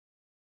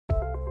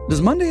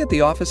Does Monday at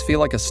the office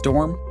feel like a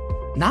storm?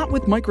 Not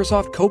with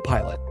Microsoft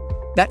Copilot.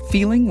 That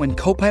feeling when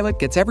Copilot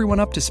gets everyone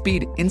up to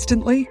speed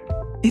instantly?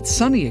 It's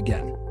sunny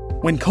again.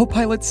 When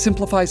Copilot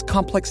simplifies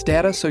complex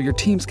data so your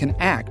teams can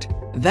act,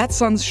 that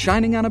sun's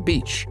shining on a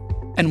beach.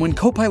 And when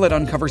Copilot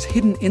uncovers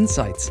hidden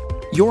insights,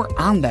 you're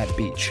on that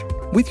beach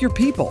with your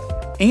people,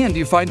 and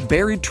you find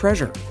buried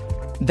treasure.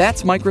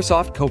 That's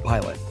Microsoft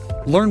Copilot.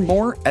 Learn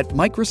more at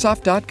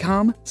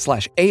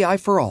Microsoft.com/AI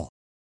for all.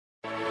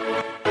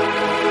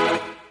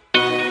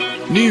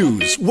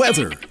 News,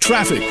 weather,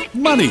 traffic,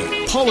 money,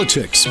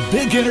 politics,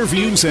 big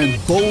interviews, and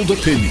bold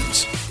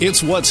opinions.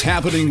 It's what's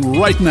happening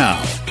right now.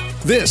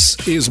 This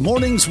is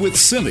Mornings with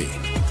Simi.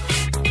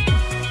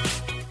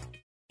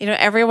 You know,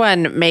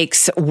 everyone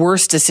makes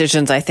worse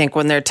decisions, I think,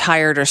 when they're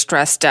tired or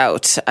stressed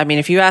out. I mean,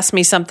 if you ask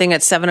me something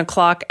at 7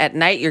 o'clock at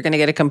night, you're going to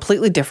get a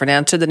completely different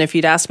answer than if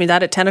you'd ask me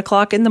that at 10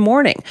 o'clock in the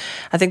morning.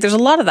 I think there's a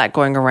lot of that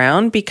going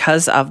around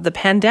because of the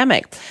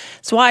pandemic.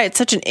 That's why it's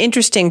such an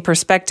interesting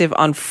perspective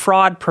on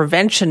Fraud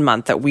Prevention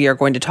Month that we are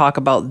going to talk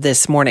about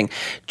this morning.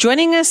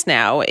 Joining us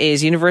now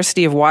is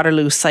University of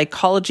Waterloo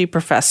psychology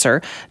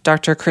professor,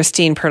 Dr.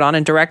 Christine Purdon,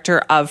 and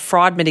Director of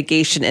Fraud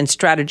Mitigation and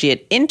Strategy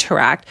at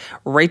Interact,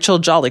 Rachel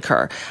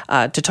Jolliker.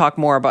 To talk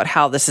more about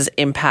how this is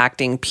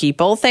impacting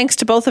people. Thanks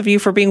to both of you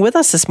for being with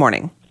us this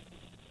morning.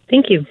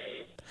 Thank you.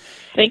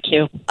 Thank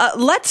you.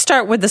 Let's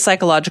start with the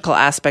psychological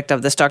aspect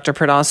of this, Dr.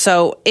 Purdon.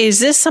 So is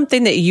this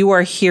something that you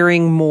are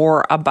hearing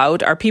more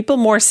about? Are people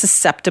more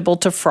susceptible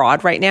to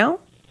fraud right now?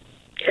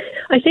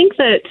 I think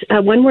that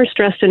when we're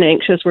stressed and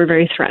anxious, we're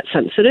very threat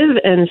sensitive.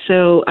 And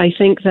so I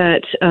think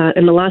that,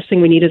 and the last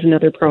thing we need is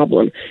another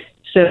problem.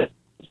 So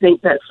I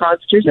think that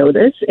fraudsters know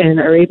this and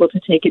are able to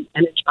take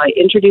advantage by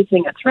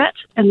introducing a threat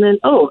and then,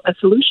 a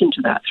solution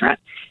to that threat.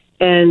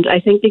 And I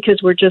think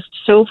because we're just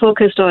so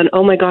focused on,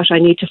 oh my gosh, I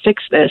need to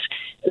fix this,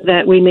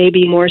 that we may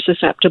be more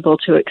susceptible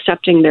to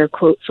accepting their,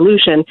 quote,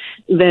 solution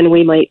than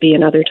we might be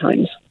in other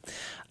times.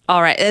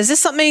 All right. Is this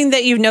something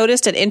that you've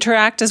noticed at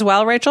Interact as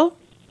well, Rachel?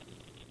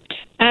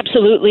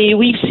 Absolutely.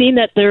 We've seen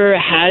that there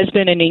has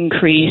been an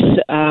increase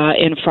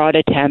in fraud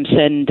attempts,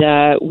 and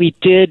we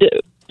did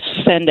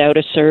send out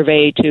a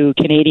survey to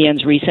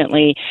Canadians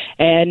recently,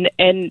 and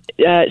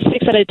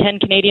 6 out of 10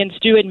 Canadians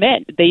do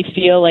admit they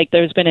feel like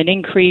there's been an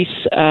increase.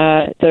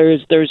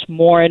 There's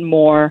more and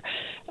more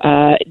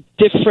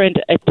different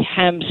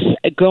attempts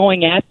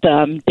going at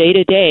them day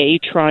to day,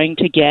 trying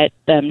to get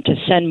them to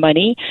send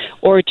money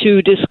or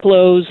to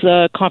disclose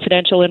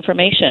confidential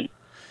information.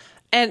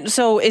 And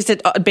so is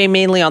it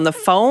mainly on the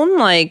phone?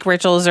 Like,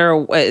 Rachel, is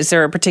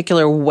there a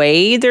particular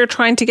way they're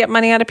trying to get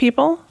money out of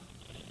people?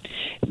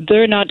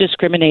 They're not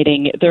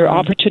discriminating. They're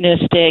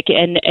opportunistic.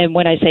 And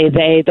when I say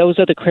they, those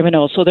are the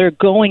criminals. So they're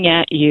going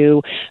at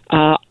you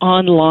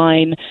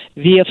online,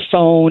 via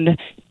phone,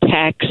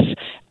 text.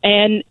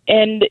 And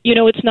you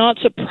know, it's not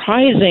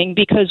surprising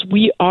because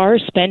we are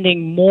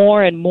spending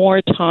more and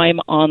more time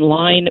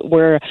online.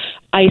 We're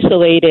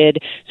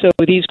isolated. So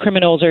these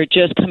criminals are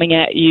just coming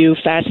at you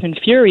fast and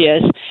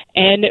furious.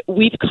 And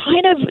we've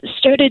kind of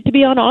started to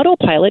be on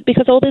autopilot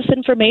because all this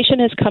information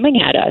is coming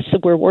at us.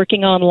 We're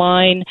working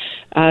online.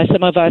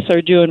 Some of us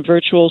are doing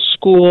virtual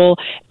school.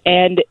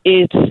 And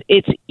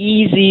it's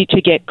easy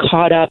to get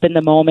caught up in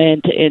the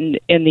moment, in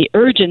the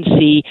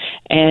urgency,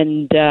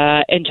 and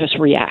just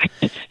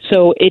react.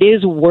 So it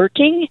is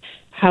working.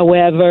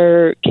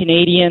 However,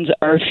 Canadians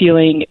are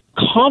feeling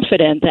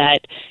confident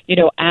that, you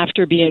know,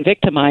 after being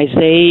victimized,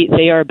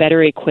 they are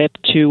better equipped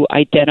to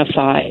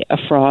identify a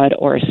fraud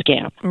or a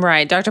scam.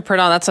 Right. Dr.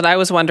 Purdon, that's what I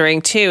was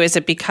wondering too. Is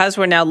it because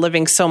we're now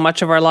living so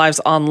much of our lives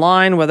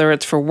online, whether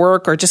it's for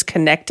work or just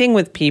connecting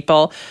with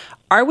people,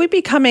 are we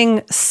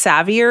becoming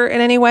savvier in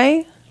any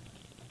way?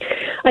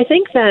 I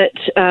think that,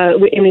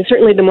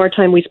 certainly the more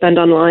time we spend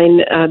online,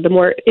 the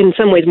more, in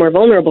some ways, more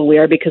vulnerable we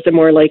are because the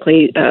more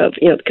likely,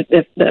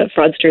 if the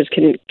fraudsters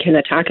can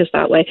attack us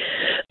that way.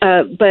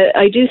 But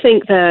I do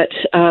think that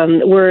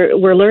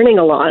we're learning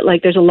a lot.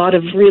 Like, there's a lot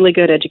of really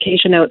good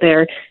education out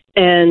there,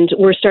 and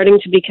we're starting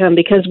to become,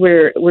 because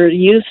we're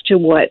used to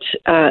what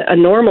a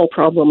normal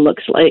problem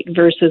looks like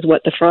versus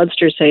what the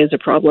fraudsters say is a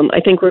problem. I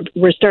think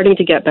we're starting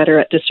to get better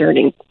at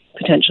discerning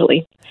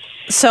potentially.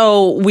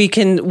 So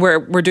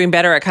we're doing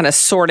better at kind of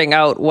sorting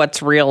out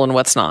what's real and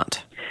what's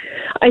not.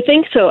 I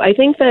think so. I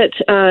think that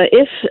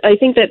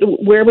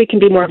where we can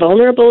be more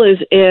vulnerable is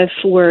if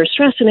we're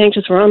stressed and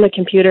anxious, we're on the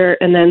computer,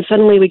 and then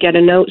suddenly we get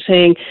a note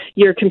saying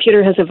your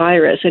computer has a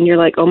virus, and you're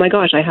like, oh my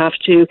gosh,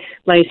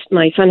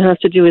 my son has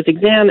to do his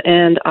exam,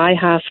 and I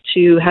have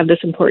to have this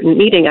important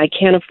meeting. I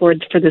can't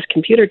afford for this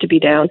computer to be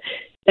down.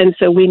 And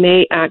so we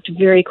may act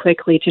very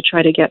quickly to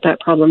try to get that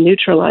problem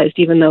neutralized,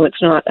 even though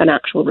it's not an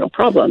actual real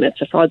problem. It's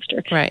a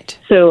fraudster. Right.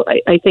 So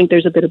I think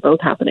there's a bit of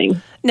both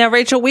happening. Now,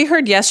 Rachel, we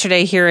heard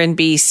yesterday here in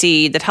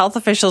BC that health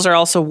officials are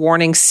also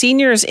warning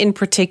seniors in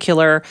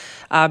particular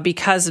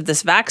because of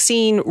this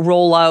vaccine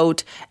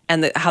rollout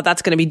and how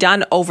that's going to be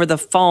done over the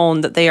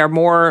phone, that they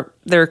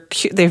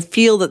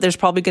feel that there's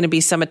probably going to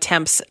be some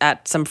attempts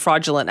at some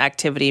fraudulent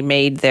activity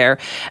made there.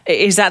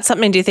 Is that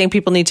something, do you think,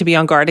 people need to be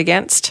on guard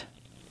against?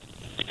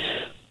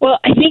 Well,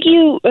 I think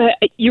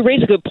think you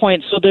raise a good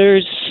point. So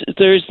there's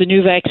the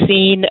new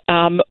vaccine.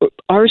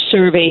 Our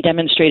survey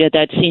demonstrated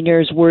that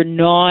seniors were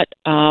not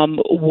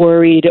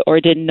worried or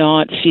did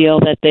not feel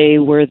that they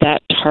were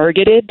that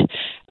targeted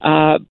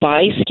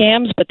by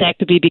scams, but that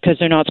could be because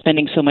they're not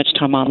spending so much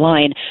time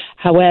online.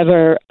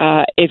 However,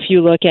 if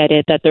you look at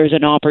it, that there's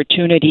an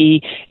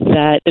opportunity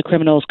that the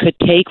criminals could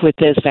take with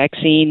this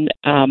vaccine,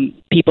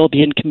 people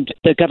being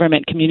the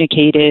government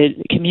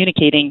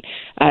communicating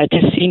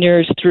to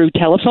seniors through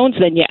telephones,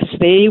 then yes,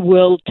 they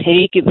will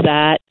take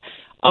that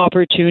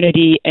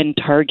opportunity and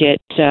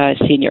target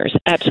seniors.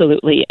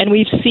 Absolutely. And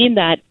we've seen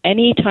that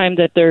anytime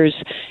that there's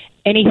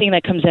anything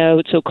that comes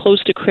out so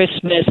close to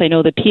Christmas. I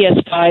know the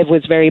PS5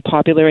 was very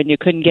popular and you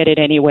couldn't get it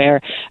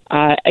anywhere.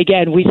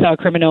 Again, we saw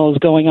criminals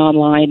going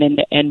online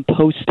and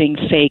posting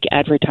fake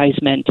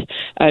advertisement,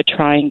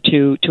 trying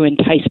to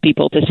entice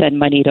people to send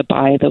money to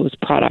buy those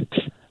products.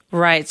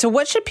 Right. So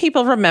what should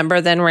people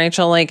remember then,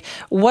 Rachel? Like,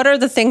 what are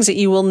the things that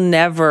you will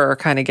never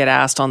kind of get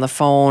asked on the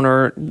phone,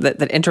 or that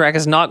Interac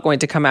is not going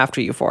to come after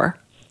you for?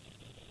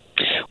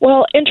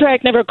 Well,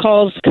 Interac never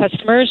calls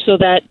customers, so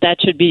that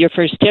should be your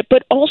first tip.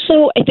 But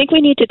also, I think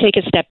we need to take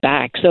a step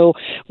back. So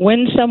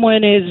when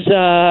someone is,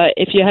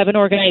 if you have an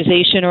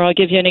organization, or I'll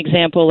give you an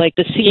example, like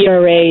the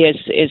CRA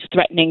is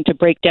threatening to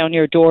break down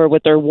your door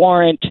with their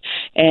warrant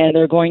and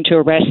they're going to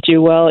arrest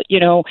you, well,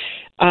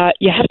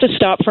 you have to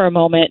stop for a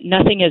moment.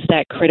 Nothing is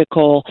that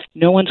critical.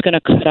 No one's going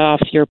to cut off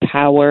your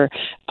power.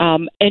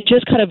 And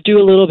just kind of do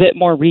a little bit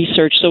more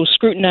research. So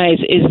scrutinize,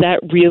 is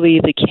that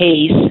really the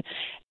case?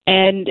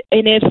 And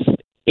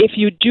if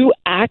you do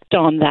act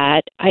on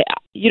that,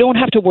 you don't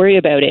have to worry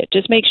about it.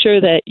 Just make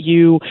sure that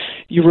you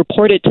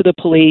report it to the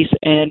police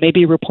and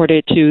maybe report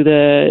it to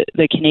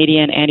the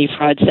Canadian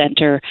Anti-Fraud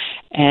Centre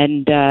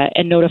and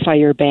notify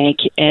your bank,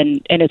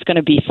 and it's going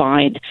to be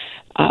fine.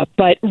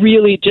 But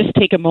really, just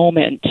take a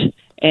moment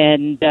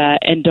and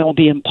don't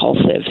be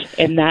impulsive.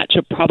 And that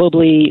should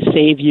probably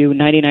save you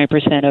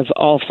 99% of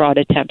all fraud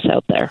attempts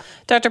out there.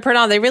 Dr.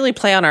 Purdon, they really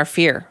play on our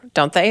fear,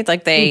 don't they?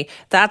 Like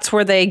that's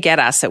where they get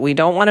us, that we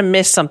don't want to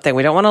miss something.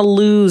 We don't want to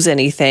lose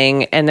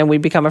anything. And then we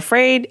become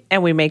afraid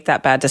and we make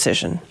that bad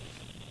decision.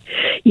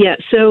 Yeah,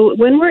 so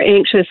when we're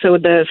anxious,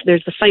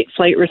 there's the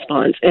fight-flight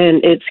response,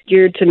 and it's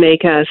geared to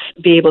make us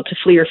be able to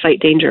flee or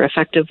fight danger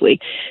effectively.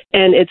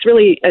 And it's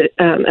really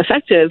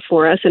effective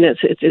for us, and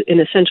it's an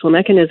essential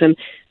mechanism.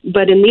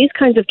 But in these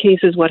kinds of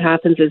cases, what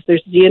happens is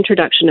there's the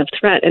introduction of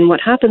threat, and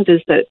what happens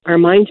is that our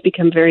minds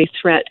become very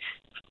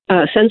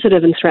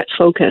sensitive and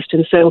threat-focused.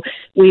 And so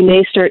we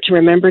may start to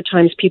remember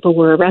times people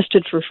were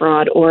arrested for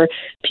fraud or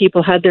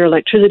people had their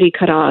electricity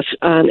cut off,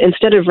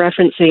 instead of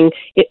referencing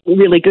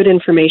really good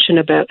information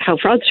about how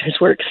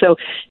fraudsters work. So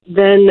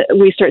then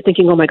we start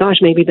thinking, oh my gosh,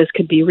 maybe this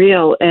could be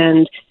real.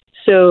 And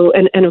so,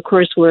 and of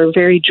course, we're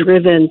very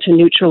driven to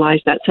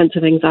neutralize that sense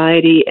of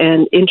anxiety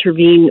and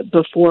intervene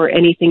before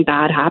anything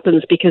bad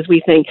happens, because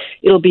we think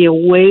it'll be a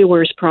way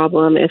worse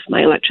problem if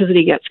my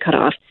electricity gets cut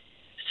off.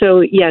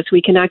 So, yes,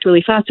 we can act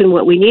really fast, and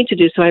what we need to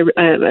do, so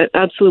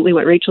absolutely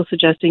what Rachel's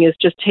suggesting is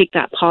just take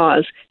that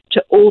pause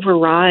to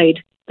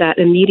override that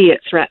immediate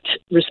threat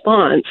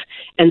response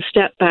and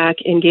step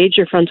back, engage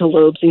your frontal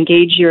lobes,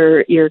 engage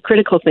your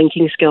critical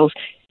thinking skills,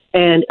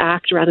 and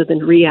act rather than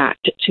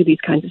react to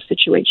these kinds of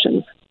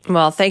situations.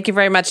 Well, thank you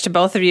very much to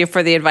both of you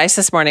for the advice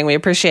this morning. We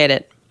appreciate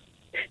it.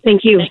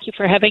 Thank you. Thank you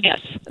for having us.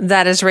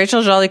 That is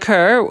Rachel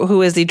Jolicoeur,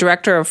 who is the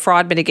Director of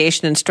Fraud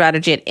Mitigation and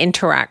Strategy at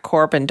Interac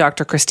Corp, and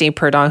Dr. Christine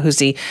Purdon, who's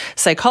the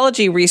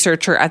psychology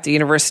researcher at the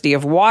University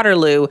of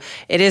Waterloo.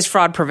 It is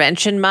Fraud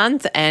Prevention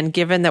Month, and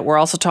given that we're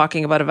also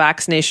talking about a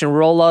vaccination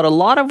rollout, a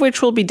lot of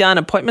which will be done,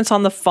 appointments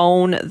on the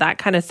phone, that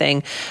kind of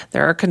thing,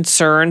 there are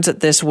concerns that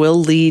this will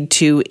lead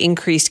to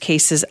increased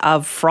cases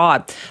of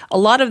fraud. A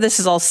lot of this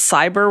is all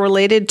cyber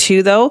related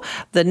too, though.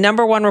 The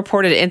number one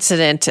reported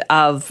incident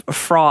of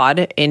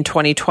fraud in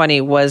 2020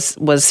 was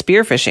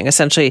spear phishing,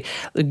 essentially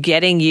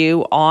getting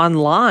you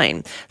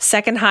online.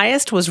 Second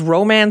highest was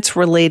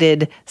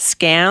romance-related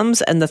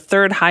scams, and the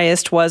third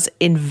highest was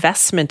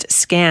investment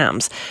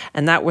scams.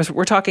 And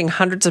we're talking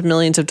hundreds of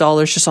millions of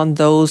dollars just on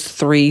those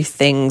three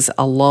things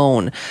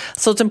alone.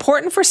 So it's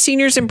important for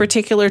seniors in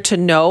particular to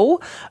know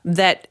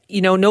that,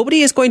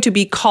 nobody is going to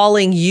be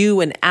calling you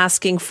and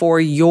asking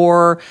for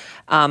your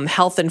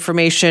health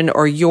information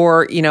or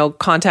your,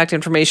 contact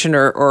information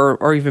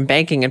or even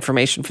banking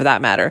information for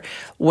that matter.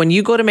 When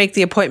you go to make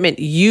the appointment,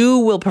 you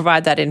will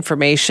provide that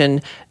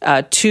information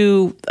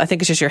to, I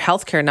think it's just your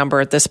healthcare number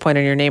at this point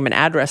and your name and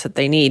address that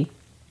they need.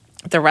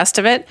 The rest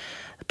of it,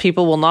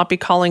 people will not be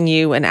calling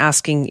you and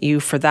asking you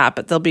for that,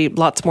 but there'll be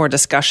lots more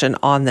discussion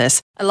on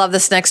this. I love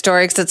this next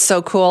story because it's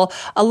so cool.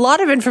 A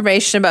lot of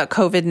information about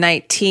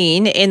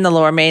COVID-19 in the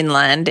Lower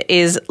Mainland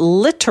is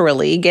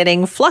literally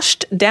getting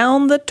flushed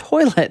down the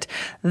toilet.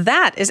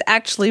 That is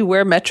actually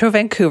where Metro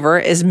Vancouver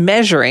is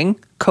measuring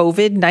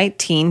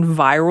COVID-19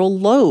 viral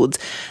loads.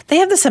 They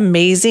have this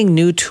amazing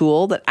new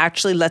tool that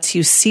actually lets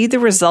you see the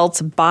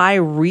results by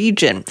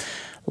region.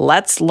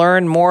 Let's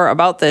learn more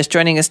about this.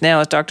 Joining us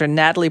now is Dr.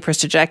 Natalie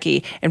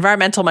Przystajic,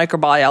 environmental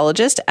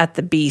microbiologist at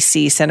the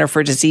BC Centre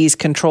for Disease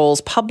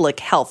Control's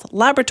Public Health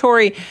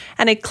Laboratory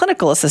and a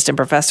clinical assistant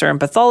professor in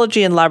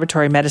pathology and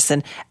laboratory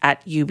medicine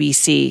at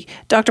UBC.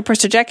 Dr.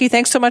 Przystajic,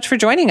 thanks so much for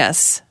joining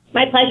us.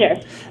 My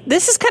pleasure.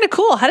 This is kind of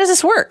cool. How does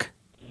this work?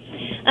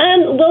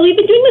 Well, we've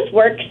been doing this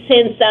work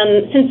since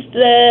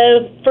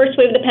the first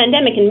wave of the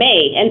pandemic in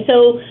May. And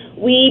so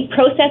we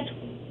process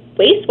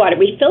wastewater,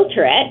 we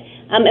filter it,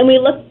 and we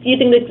look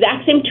using the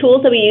exact same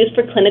tools that we use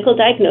for clinical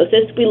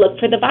diagnosis. We look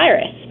for the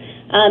virus.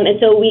 And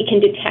so we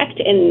can detect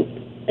and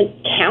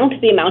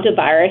count the amount of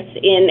virus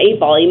in a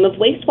volume of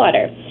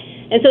wastewater.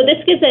 And so this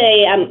gives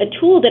a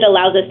tool that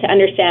allows us to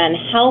understand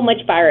how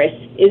much virus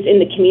is in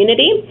the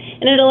community,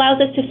 and it allows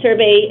us to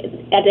survey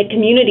at a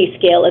community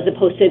scale as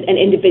opposed to an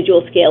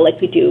individual scale like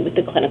we do with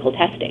the clinical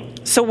testing.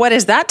 So what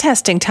is that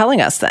testing telling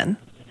us then?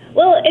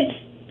 Well,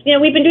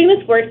 we've been doing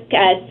this work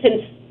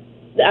since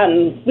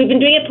we've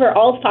been doing it for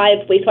all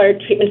 5 wastewater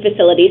treatment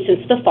facilities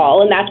since the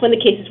fall, and that's when the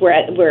cases were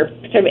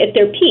sort of at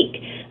their peak.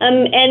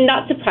 And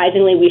not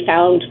surprisingly, we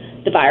found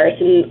the virus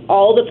in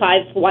all the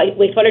 5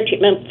 wastewater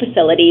treatment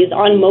facilities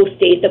on most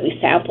days that we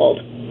sampled.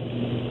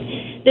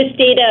 This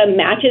data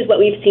matches what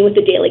we've seen with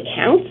the daily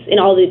counts in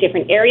all the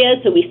different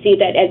areas. So we see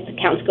that as the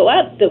counts go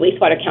up, the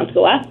wastewater counts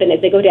go up, and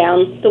as they go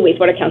down, the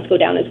wastewater counts go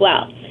down as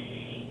well.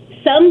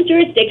 Some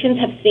jurisdictions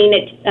have seen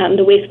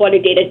the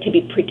wastewater data to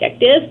be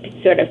predictive,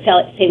 sort of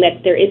saying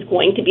that there is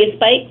going to be a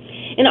spike.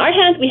 In our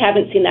hands, we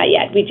haven't seen that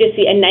yet. We just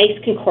see a nice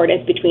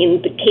concordance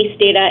between the case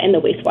data and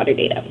the wastewater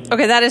data.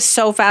 Okay, that is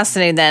so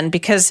fascinating then,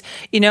 because,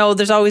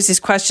 there's always these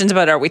questions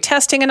about, are we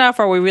testing enough?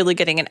 Are we really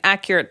getting an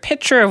accurate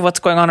picture of what's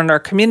going on in our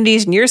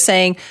communities? And you're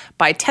saying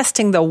by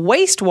testing the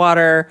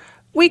wastewater,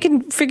 we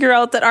can figure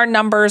out that our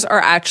numbers are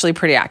actually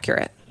pretty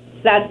accurate.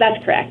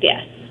 That's correct,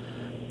 yes.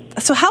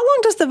 So how long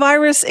does the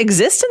virus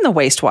exist in the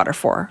wastewater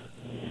for?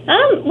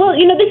 Well,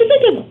 this is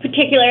like a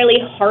particularly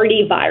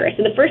hardy virus.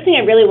 And the first thing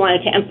I really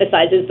wanted to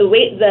emphasize is the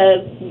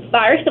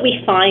virus that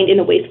we find in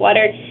the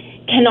wastewater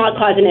cannot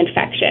cause an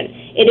infection.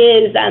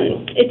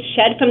 It's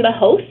shed from the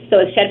host, so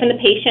it's shed from the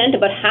patient.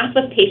 About half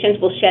of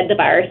patients will shed the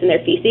virus in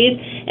their feces.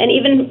 And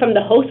even from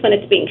the host when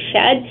it's being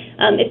shed,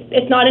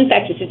 it's not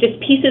infectious. It's just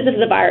pieces of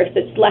the virus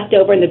that's left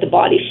over and that the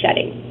body's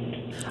shedding.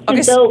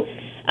 Okay. And so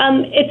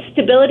its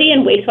stability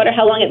in wastewater,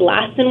 how long it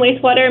lasts in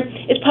wastewater,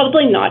 is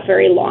probably not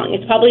very long.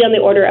 It's probably on the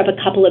order of a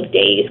couple of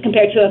days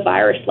compared to a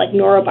virus like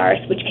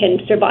norovirus, which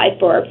can survive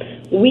for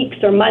weeks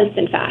or months,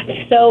 in fact.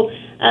 So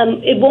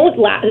it won't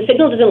last. The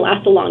signal doesn't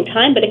last a long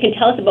time, but it can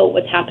tell us about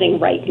what's happening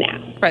right now.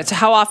 Right. So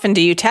how often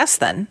do you test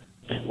then?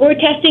 We're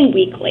testing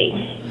weekly.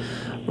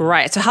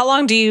 Right. So how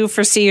long do you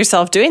foresee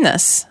yourself doing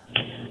this?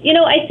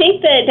 I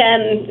think that,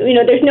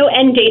 there's no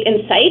end date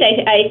in sight.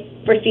 I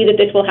foresee that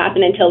this will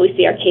happen until we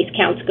see our case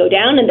counts go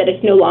down and that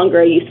it's no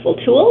longer a useful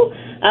tool.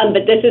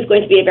 But this is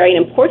going to be a very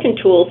important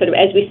tool sort of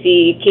as we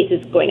see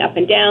cases going up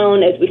and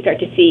down, as we start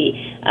to see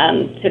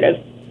sort of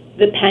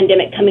the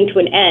pandemic coming to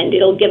an end.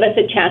 It'll give us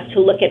a chance to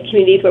look at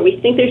communities where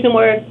we think there's no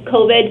more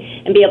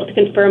COVID and be able to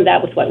confirm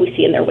that with what we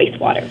see in their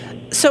wastewater.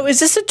 So is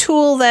this a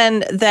tool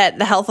then that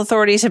the health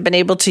authorities have been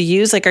able to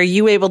use? Like, are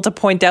you able to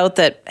point out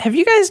that, have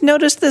you guys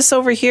noticed this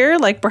over here?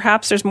 Like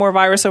perhaps there's more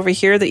virus over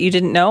here that you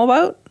didn't know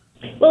about?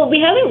 Well, we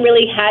haven't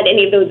really had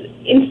any of those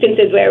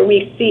instances where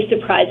we see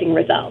surprising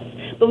results,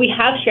 but we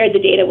have shared the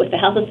data with the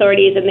health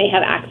authorities and they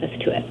have access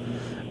to it.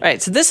 Right.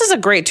 So this is a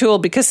great tool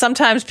because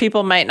sometimes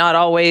people might not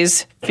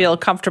always feel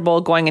comfortable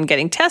going and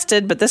getting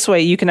tested, but this way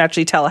you can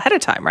actually tell ahead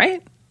of time,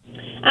 right?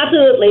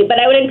 Absolutely. But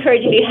I would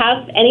encourage if you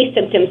have any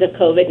symptoms of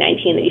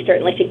COVID-19 that you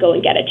certainly should go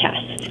and get a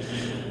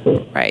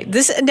test. Right.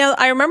 Now,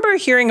 I remember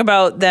hearing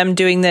about them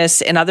doing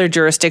this in other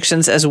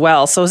jurisdictions as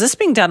well. So is this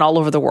being done all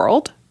over the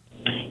world?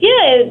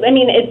 Yeah.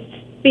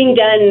 It's being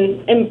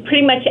done in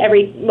pretty much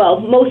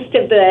most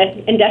of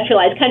the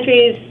industrialized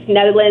countries,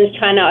 Netherlands,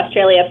 China,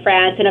 Australia,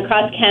 France, and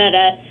across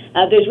Canada.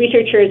 There's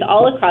researchers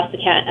all across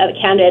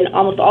Canada and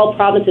almost all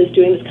provinces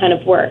doing this kind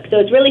of work. So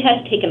it really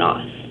has taken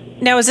off.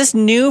 Now, is this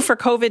new for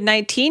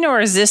COVID-19 or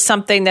is this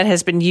something that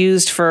has been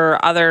used for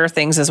other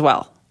things as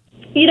well?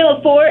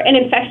 For an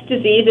infectious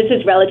disease, this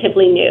is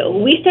relatively new.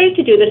 We started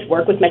to do this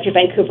work with Metro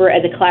Vancouver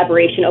as a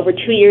collaboration over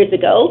 2 years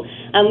ago.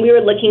 We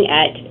were looking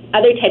at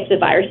other types of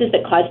viruses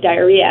that cause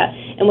diarrhea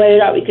and whether or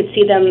not we could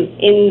see them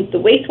in the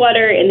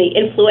wastewater, in the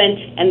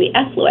influent, and the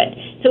effluent.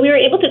 So we were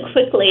able to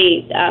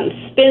quickly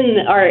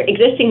spin our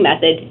existing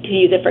method to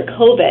use it for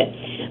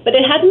COVID, but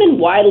it hasn't been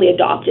widely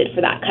adopted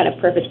for that kind of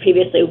purpose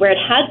previously. Where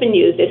it has been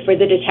used is for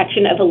the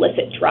detection of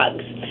illicit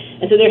drugs.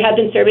 And so there have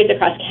been surveys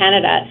across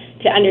Canada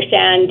to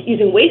understand,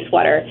 using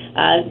wastewater,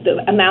 the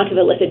amount of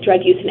illicit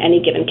drug use in any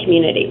given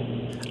community.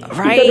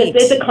 Right. So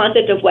this is the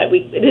concept of what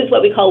we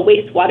call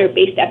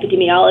wastewater-based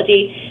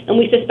epidemiology, and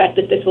we suspect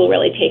that this will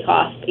really take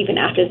off even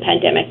after the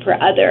pandemic for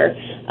other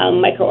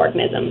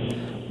microorganisms.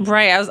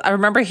 Right. I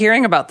remember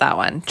hearing about that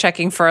one,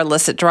 checking for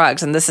illicit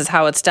drugs, and this is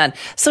how it's done.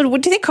 So do you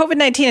think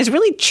COVID-19 has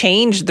really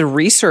changed the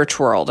research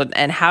world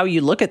and how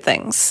you look at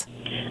things?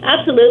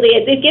 Absolutely.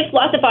 It gives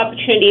lots of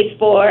opportunities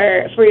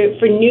for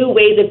new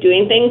ways of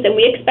doing things, and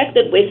we expect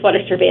that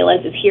wastewater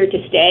surveillance is here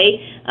to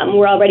stay.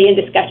 We're already in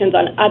discussions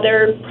on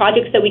other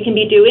projects that we can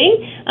be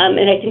doing,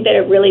 and I think that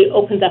it really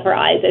opens up our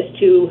eyes as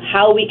to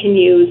how we can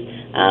use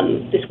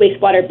this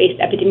wastewater-based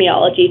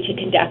epidemiology to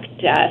conduct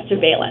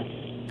surveillance.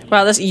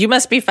 Well, you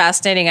must be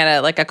fascinating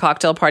at a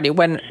cocktail party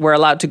when we're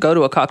allowed to go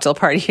to a cocktail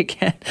party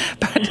again.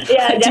 But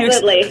yeah,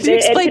 definitely. Do you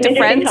explain it's an to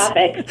friends?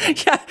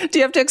 Topic. Yeah. Do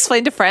you have to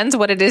explain to friends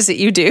what it is that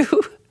you do?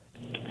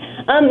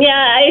 Sometimes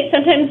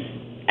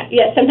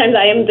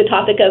I am the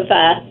topic of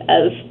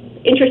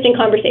interesting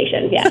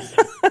conversation. Yes.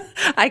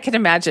 I can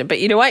imagine.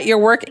 But you know what? Your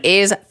work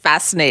is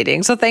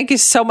fascinating. So thank you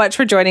so much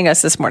for joining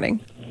us this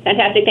morning.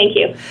 Fantastic. Thank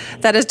you.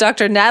 That is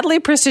Dr. Natalie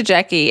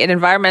Przyjacki, an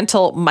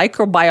environmental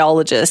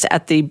microbiologist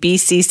at the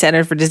BC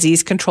Centre for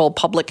Disease Control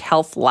Public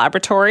Health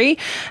Laboratory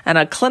and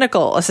a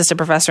clinical assistant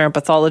professor in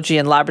pathology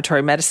and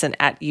laboratory medicine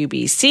at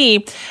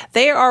UBC.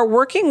 They are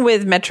working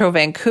with Metro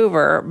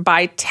Vancouver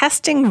by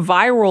testing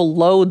viral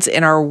loads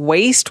in our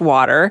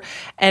wastewater.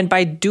 And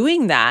by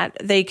doing that,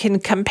 they can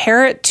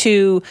compare it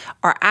to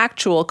our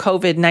actual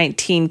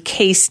COVID-19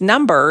 case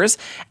numbers.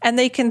 And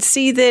they can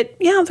see that,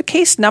 the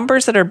case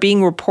numbers that are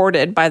being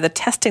reported by the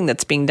testing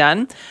that's being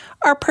done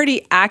are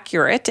pretty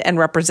accurate and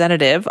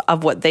representative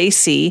of what they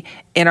see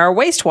in our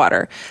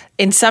wastewater.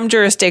 In some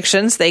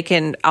jurisdictions, they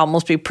can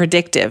almost be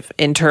predictive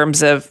in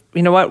terms of,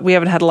 we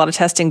haven't had a lot of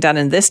testing done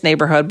in this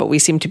neighborhood, but we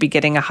seem to be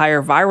getting a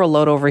higher viral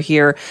load over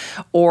here,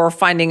 or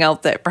finding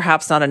out that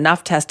perhaps not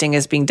enough testing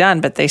is being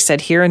done. But they said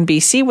here in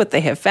BC, what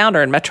they have found,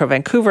 or in Metro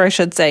Vancouver, I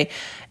should say,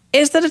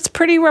 is that it's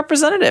pretty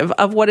representative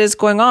of what is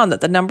going on, that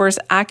the numbers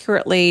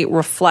accurately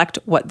reflect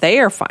what they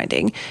are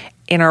finding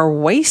in our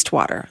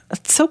wastewater.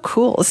 That's so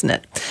cool, isn't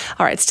it?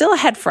 All right, still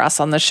ahead for us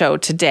on the show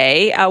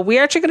today.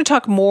 We're actually going to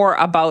talk more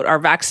about our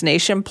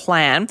vaccination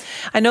plan.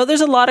 I know there's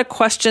a lot of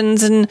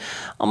questions and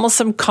almost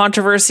some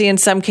controversy in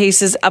some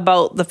cases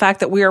about the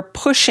fact that we are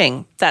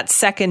pushing that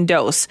second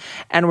dose,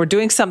 and we're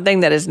doing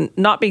something that is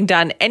not being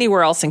done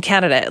anywhere else in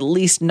Canada, at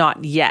least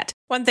not yet.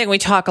 One thing we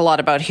talk a lot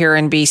about here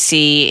in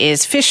BC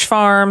is fish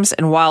farms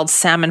and wild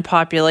salmon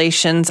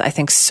populations. I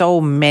think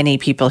so many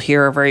people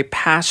here are very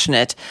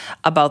passionate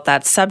about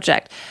that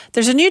subject.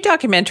 There's a new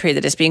documentary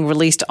that is being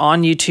released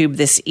on YouTube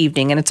this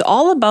evening, and it's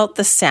all about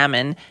the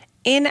salmon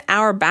in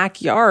our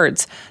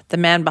backyards. The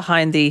man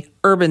behind the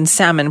Urban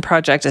Salmon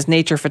Project is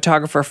nature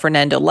photographer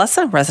Fernando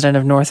Lessa, resident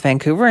of North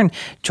Vancouver, and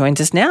joins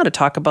us now to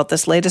talk about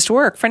this latest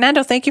work.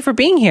 Fernando, thank you for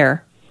being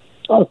here.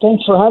 Oh,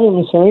 thanks for having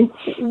me,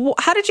 Sam.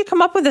 How did you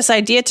come up with this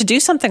idea to do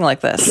something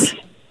like this?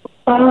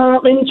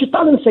 In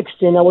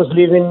 2016, I was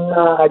living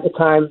at the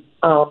time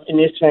in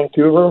East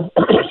Vancouver,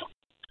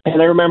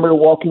 and I remember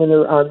walking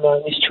on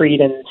the street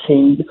and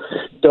seeing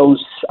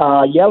those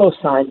yellow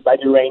signs by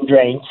the rain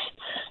drains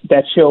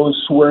that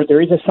shows where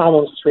there is a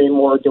salmon stream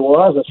or there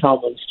was a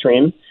salmon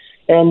stream.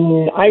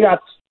 And I got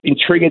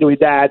intrigued with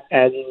that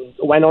and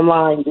went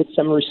online, did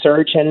some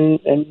research and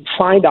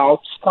find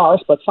out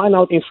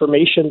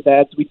information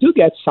that we do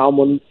get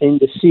salmon in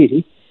the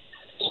city.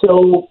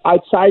 So I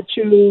decided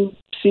to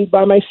see it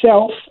by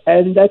myself,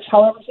 and that's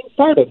how everything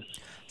started.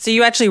 So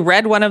you actually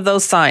read one of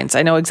those signs.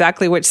 I know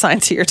exactly which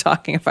signs you're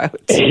talking about.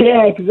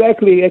 Yeah,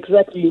 exactly.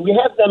 We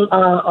have them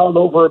all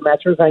over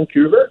Metro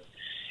Vancouver.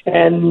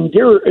 And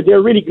they're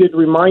a really good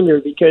reminder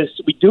because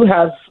we do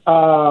have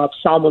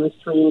salmon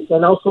streams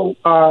and also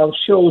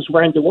shows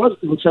where there was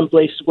in some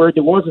place where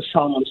there was a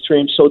salmon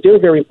stream. So they're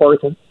very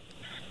important.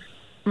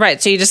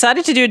 Right. So you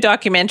decided to do a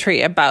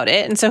documentary about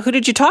it. And so who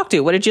did you talk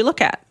to? What did you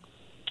look at?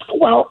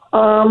 Well,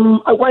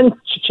 I went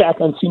to check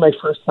and see my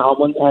first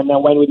salmon, and I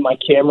went with my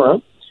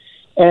camera.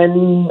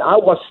 And I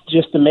was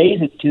just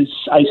amazed because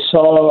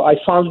I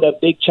found a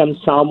big chum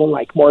salmon,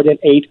 like more than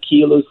 8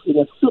 kilos, in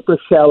a super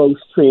shallow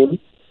stream,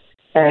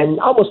 and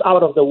almost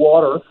out of the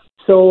water.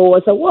 So I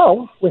said,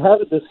 well, we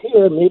have this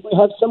here, maybe we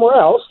have somewhere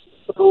else.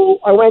 So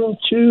I went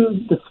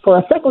for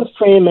a second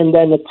stream and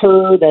then a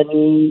third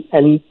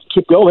and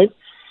keep going.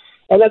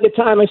 And at the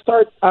time I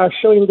start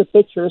showing the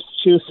pictures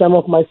to some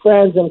of my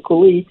friends and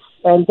colleagues,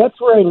 and that's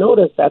where I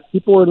noticed that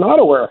people were not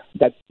aware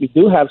that we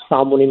do have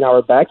salmon in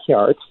our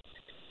backyards.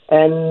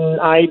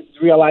 And I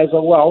realized,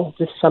 there's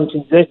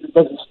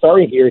a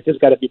story here. It just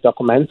got to be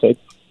documented.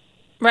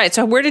 Right.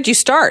 So where did you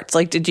start?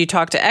 Like, did you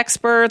talk to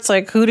experts?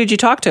 Like, who did you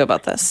talk to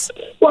about this?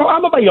 Well,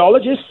 I'm a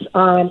biologist,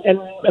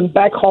 and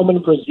back home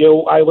in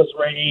Brazil, I was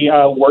already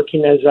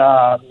working as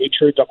a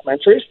nature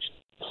documentarist.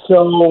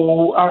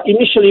 So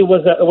initially,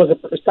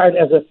 it started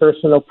as a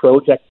personal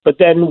project. But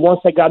then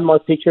once I got more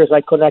pictures,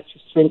 I connected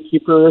with stream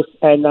keepers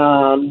and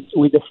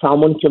with the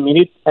salmon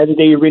community, and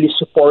they really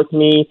support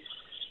me,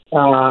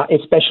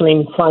 especially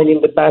in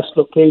finding the best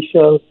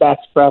locations,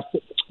 best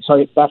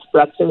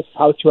practices,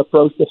 how to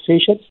approach the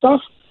fish and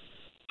stuff.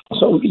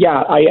 So,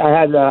 yeah, I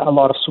had a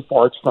lot of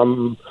support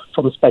from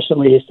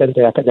specialists and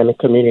the academic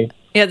community.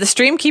 Yeah, the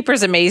stream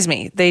keepers amaze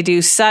me. They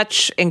do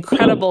such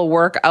incredible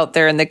work out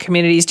there in the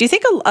communities. Do you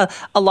think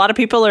a lot of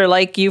people are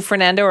like you,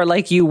 Fernando, or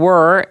like you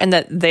were, and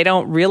that they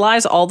don't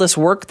realize all this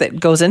work that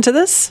goes into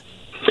this?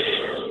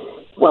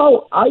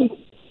 Well,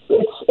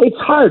 it's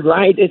hard,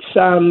 right? It's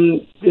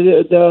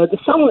the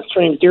salmon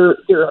streams.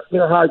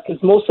 They're hard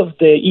because most of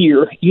the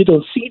year you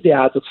don't see the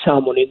adult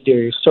salmon in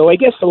there. So I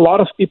guess a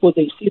lot of people,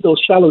 they see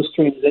those shallow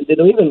streams and they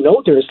don't even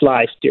know there's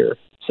life there.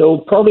 So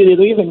probably they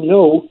don't even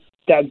know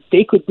that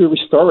they could be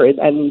restored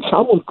and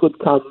salmon could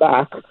come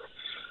back.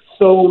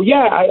 So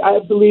yeah, I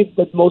believe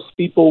that most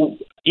people,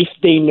 if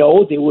they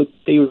know, they would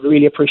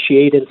really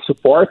appreciate and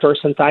support, or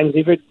sometimes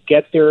even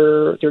get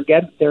their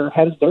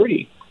hands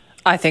dirty.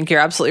 I think you're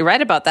absolutely right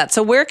about that.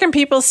 So where can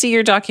people see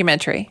your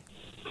documentary?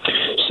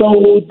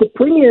 So the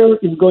premiere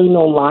is going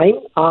online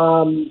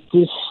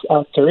this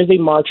Thursday,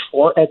 March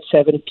 4 at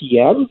 7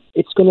 p.m.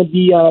 It's going to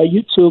be a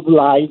YouTube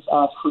live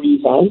free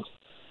event.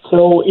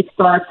 So it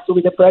starts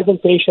with a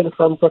presentation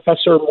from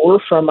Professor Moore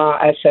from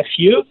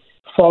SFU,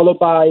 followed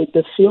by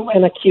the film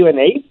and a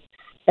Q&A.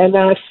 And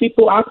if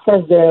people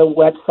access the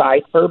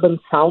website,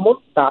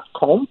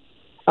 urbansalmon.com,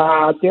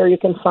 there you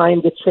can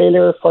find the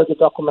trailer for the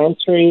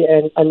documentary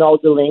and all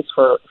the links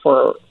for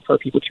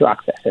people to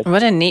access it.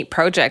 What a neat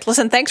project.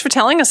 Listen, thanks for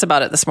telling us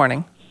about it this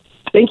morning.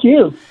 Thank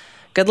you.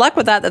 Good luck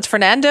with that. That's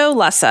Fernando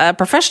Lessa, a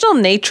professional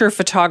nature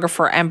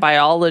photographer and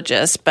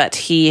biologist, but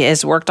he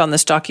has worked on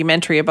this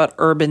documentary about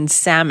urban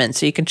salmon.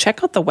 So you can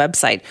check out the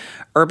website,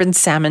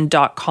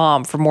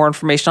 urbansalmon.com, for more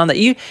information on that.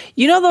 You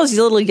know those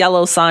little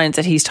yellow signs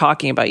that he's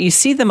talking about? You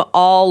see them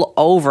all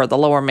over the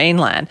Lower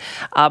Mainland.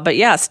 But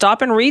yeah,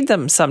 stop and read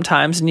them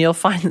sometimes, and you'll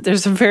find that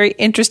there's a very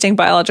interesting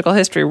biological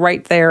history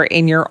right there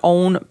in your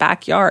own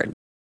backyard.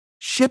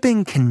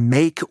 Shipping can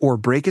make or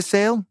break a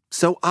sale,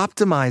 so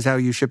optimize how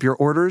you ship your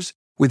orders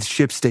with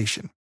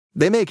ShipStation.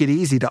 They make it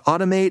easy to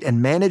automate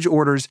and manage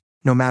orders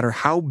no matter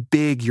how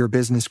big your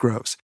business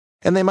grows.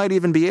 And they might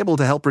even be able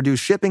to help reduce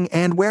shipping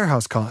and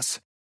warehouse costs.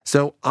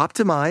 So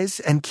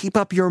optimize and keep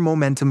up your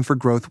momentum for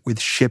growth with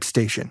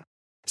ShipStation.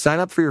 Sign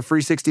up for your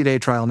free 60-day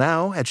trial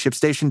now at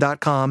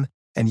ShipStation.com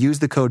and use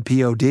the code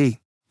POD.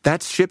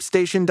 That's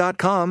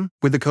ShipStation.com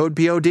with the code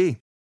POD.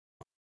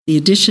 The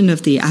addition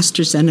of the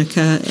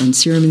AstraZeneca and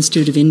Serum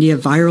Institute of India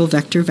viral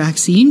vector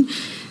vaccine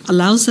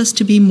allows us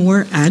to be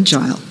more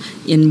agile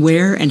in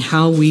where and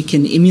how we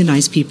can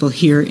immunize people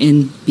here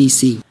in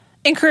BC.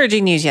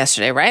 Encouraging news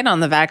yesterday, right?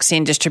 On the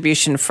vaccine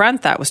distribution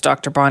front, that was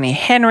Dr. Bonnie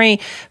Henry.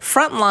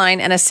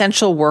 Frontline and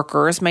essential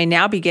workers may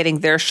now be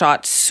getting their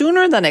shot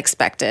sooner than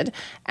expected,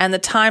 and the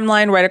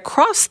timeline right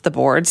across the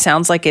board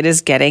sounds like it is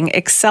getting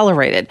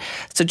accelerated.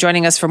 So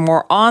joining us for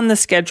more on the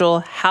schedule,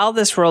 how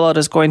this rollout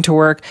is going to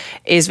work,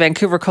 is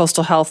Vancouver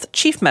Coastal Health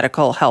Chief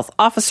Medical Health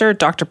Officer,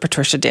 Dr.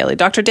 Patricia Daly.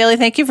 Dr. Daly,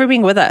 thank you for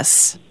being with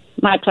us.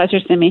 My pleasure,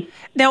 Simi.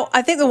 Now,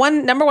 I think the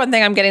number one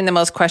thing I'm getting the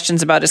most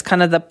questions about is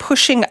kind of the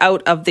pushing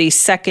out of the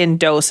second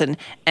dose and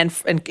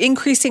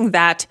increasing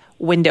that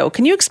window.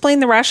 Can you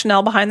explain the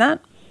rationale behind that?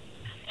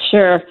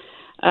 Sure.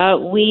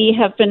 We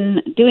have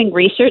been doing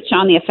research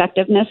on the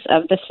effectiveness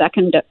of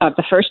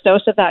the first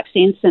dose of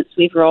vaccine since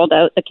we've rolled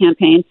out the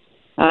campaign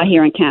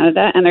here in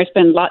Canada, and there's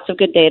been lots of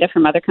good data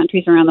from other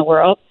countries around the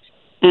world.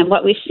 And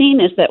what we've seen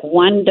is that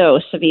one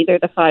dose of either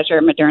the Pfizer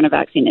or Moderna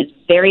vaccine is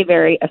very,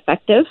 very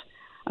effective.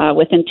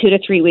 Within 2 to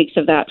 3 weeks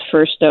of that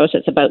first dose,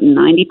 it's about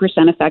 90%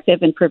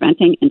 effective in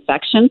preventing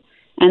infection.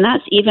 And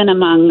that's even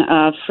among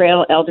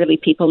frail elderly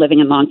people living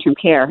in long-term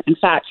care. In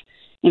fact,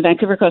 in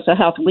Vancouver Coastal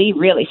Health, we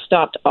really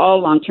stopped all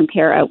long-term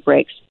care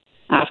outbreaks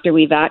after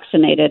we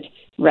vaccinated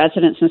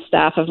residents and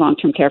staff of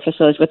long-term care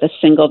facilities with a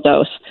single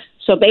dose.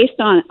 So based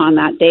on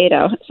that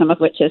data, some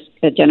of which is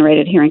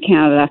generated here in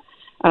Canada,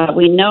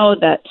 we know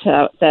that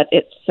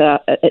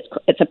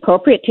it's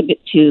appropriate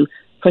to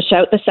push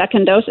out the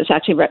second dose. It's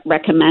actually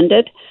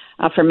recommended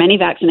for many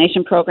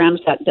vaccination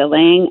programs that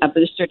delaying a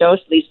booster dose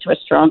leads to a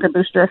stronger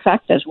booster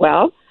effect as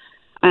well.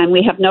 And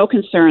we have no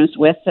concerns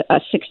with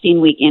a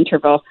 16-week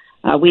interval.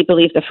 We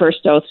believe the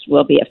first dose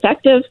will be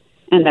effective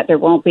and that there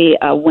won't be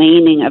a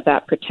waning of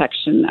that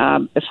protection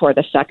before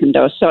the second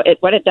dose. So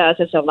what it does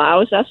is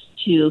allows us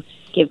to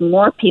give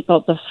more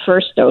people the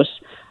first dose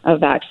of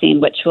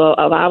vaccine, which will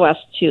allow us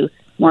to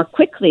more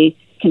quickly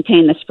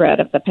contain the spread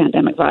of the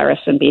pandemic virus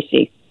in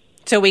BC.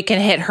 So we can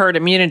hit herd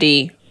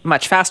immunity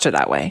much faster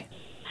that way.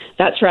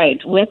 That's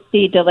right. With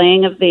the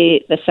delaying of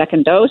the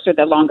second dose, or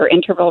the longer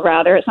interval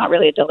rather, it's not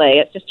really a delay,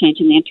 it's just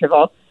changing the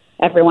interval.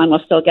 Everyone will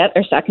still get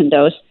their second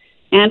dose.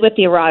 And with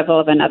the arrival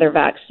of another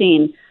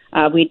vaccine,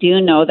 we do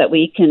know that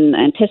we can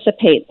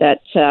anticipate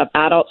that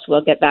adults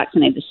will get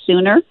vaccinated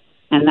sooner,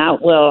 and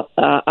that will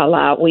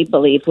we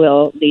believe,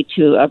 will lead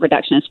to a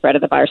reduction in spread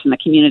of the virus in the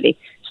community.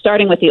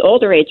 Starting with the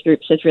older age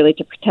groups is really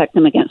to protect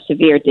them against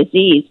severe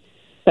disease.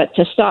 But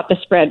to stop the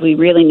spread, we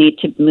really need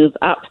to move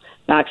up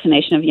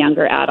vaccination of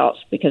younger adults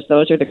because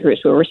those are the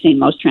groups where we're seeing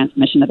most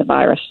transmission of the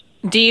virus.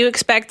 Do you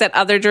expect that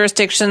other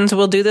jurisdictions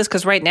will do this?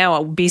 Because right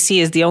now, BC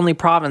is the only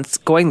province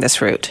going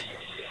this route.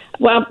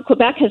 Well,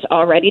 Quebec has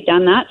already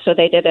done that, so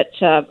they did it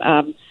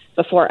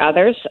before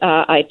others.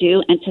 I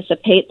do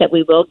anticipate that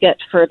we will get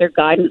further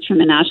guidance from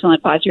the National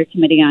Advisory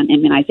Committee on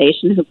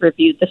Immunization, who've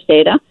reviewed this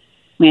data.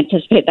 We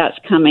anticipate that's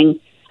coming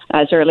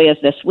as early as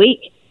this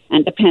week.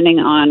 And depending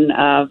on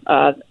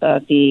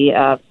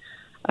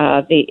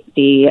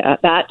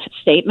that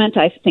statement.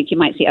 I think you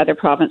might see other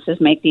provinces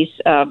make these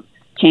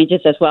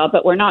changes as well,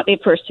 but we're not the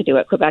first to do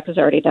it. Quebec has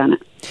already done it.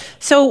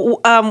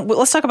 So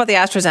let's talk about the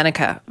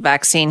AstraZeneca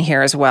vaccine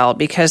here as well,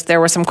 because there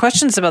were some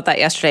questions about that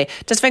yesterday.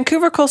 Does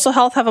Vancouver Coastal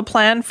Health have a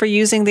plan for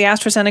using the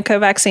AstraZeneca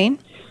vaccine?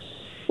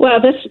 Well,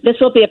 this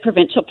will be a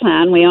provincial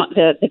plan.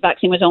 The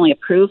vaccine was only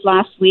approved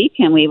last week,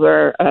 and we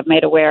were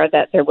made aware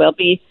that there will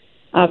be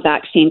a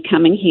vaccine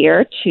coming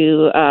here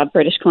to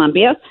British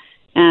Columbia.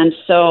 And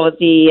so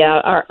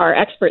our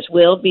experts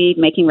will be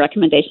making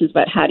recommendations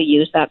about how to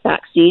use that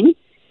vaccine.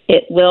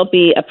 It will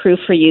be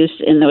approved for use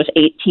in those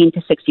 18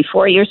 to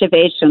 64 years of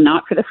age, so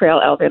not for the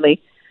frail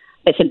elderly.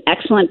 It's an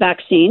excellent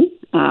vaccine.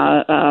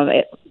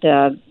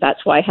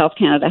 That's why Health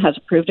Canada has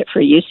approved it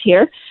for use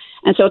here.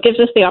 And so it gives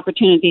us the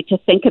opportunity to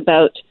think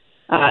about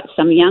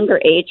some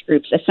younger age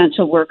groups,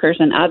 essential workers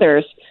and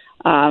others,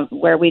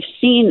 where we've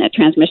seen a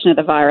transmission of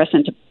the virus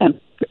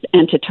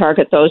and to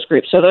target those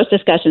groups. So those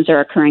discussions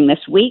are occurring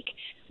this week.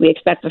 We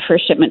expect the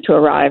first shipment to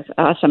arrive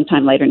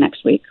sometime later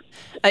next week.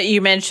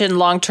 You mentioned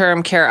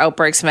long-term care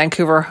outbreaks in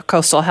Vancouver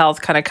Coastal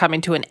Health kind of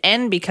coming to an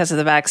end because of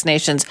the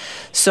vaccinations.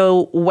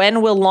 So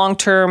when will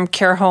long-term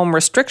care home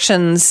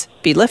restrictions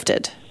be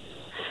lifted?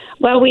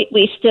 Well,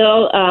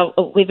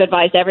 we've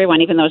advised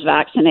everyone, even those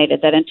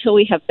vaccinated, that until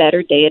we have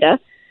better data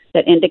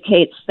that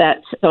indicates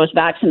that those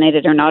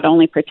vaccinated are not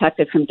only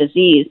protected from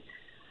disease,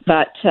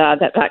 but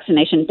that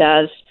vaccination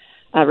does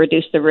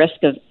reduce the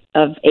risk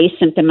of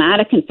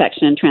asymptomatic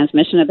infection and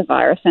transmission of the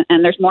virus.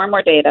 And there's more and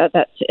more data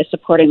that is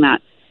supporting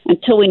that.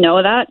 Until we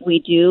know that, we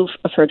do,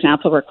 for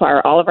example,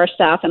 require all of our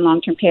staff in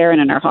long-term care and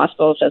in our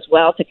hospitals as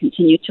well to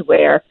continue to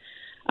wear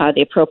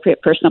the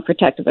appropriate personal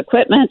protective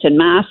equipment and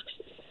masks,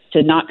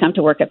 to not come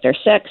to work if they're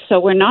sick. So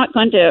we're not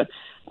going to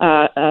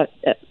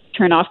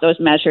turn off those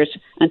measures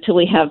until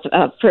we have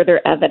further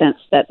evidence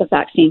that the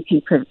vaccine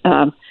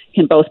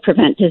can both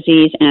prevent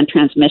disease and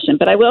transmission.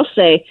 But I will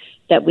say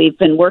that we've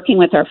been working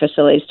with our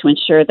facilities to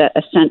ensure that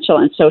essential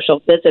and social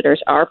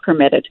visitors are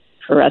permitted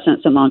for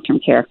residents in long-term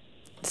care.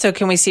 So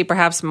can we see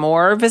perhaps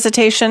more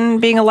visitation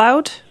being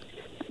allowed?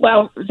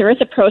 Well, there is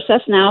a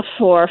process now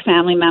for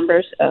family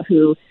members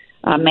who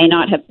may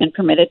not have been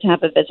permitted to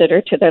have a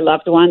visitor to their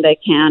loved one. They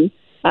can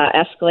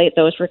escalate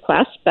those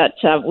requests, but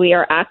we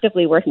are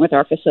actively working with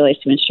our facilities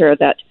to ensure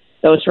that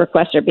those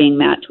requests are being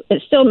met.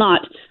 It's still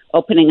not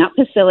opening up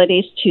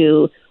facilities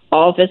to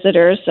all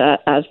visitors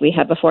as we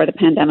had before the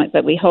pandemic,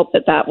 but we hope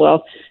that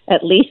will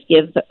at least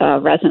give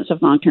residents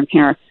of long-term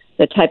care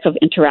the type of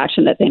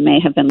interaction that they may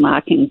have been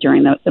lacking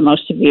during the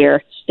most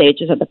severe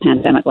stages of the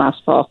pandemic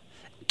last fall.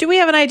 Do we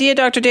have an idea,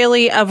 Dr.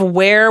 Daly, of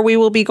where we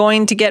will be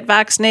going to get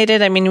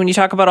vaccinated? I mean, when you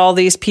talk about all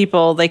these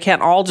people, they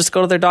can't all just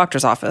go to their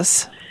doctor's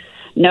office.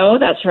 No,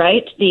 that's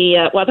right.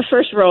 The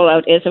first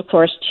rollout is, of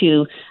course,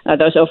 to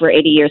those over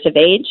 80 years of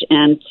age,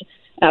 and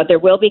there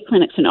will be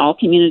clinics in all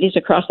communities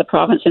across the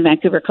province in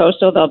Vancouver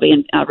Coastal. They'll be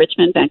in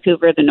Richmond,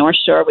 Vancouver, the North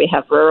Shore. We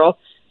have rural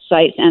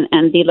sites,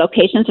 and the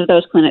locations of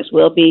those clinics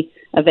will be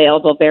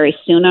available very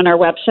soon on our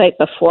website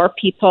before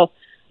people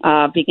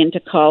begin to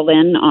call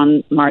in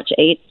on March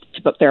 8th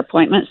to book their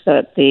appointments.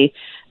 So the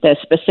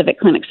specific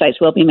clinic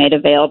sites will be made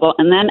available.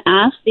 And then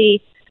as the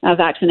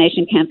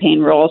vaccination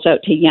campaign rolls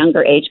out to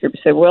younger age groups,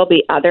 there will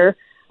be other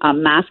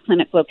mass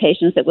clinic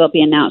locations that will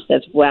be announced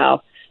as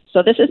well.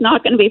 So this is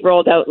not going to be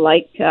rolled out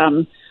like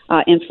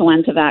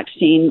influenza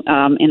vaccine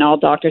in all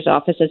doctors'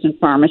 offices and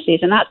pharmacies.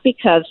 And that's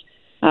because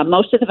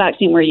most of the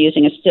vaccine we're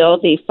using is still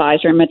the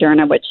Pfizer and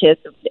Moderna, which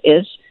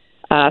is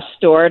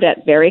stored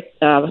at very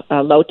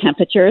low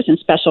temperatures in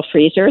special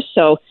freezers.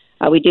 So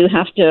we do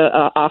have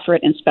to offer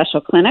it in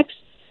special clinics,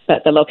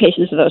 but the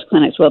locations of those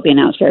clinics will be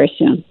announced very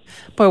soon.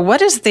 Boy,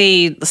 what is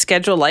the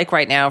schedule like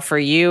right now for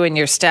you and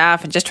your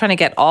staff and just trying to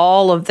get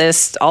all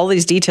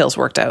these details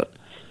worked out?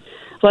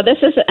 Well, this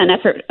is an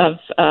effort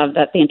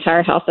that the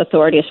entire health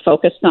authority is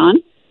focused on,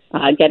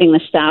 getting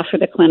the staff for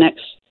the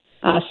clinics,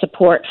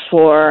 support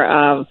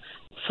for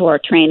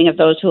training of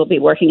those who will be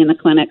working in the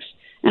clinics.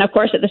 And, of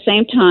course, at the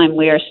same time,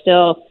 we are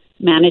still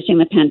managing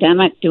the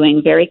pandemic,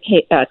 doing very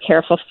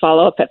careful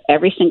follow-up of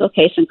every single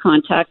case and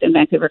contact in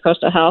Vancouver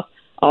Coastal Health.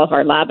 All of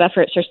our lab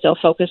efforts are still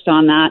focused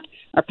on that.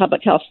 Our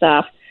public health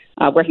staff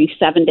working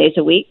 7 days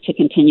a week to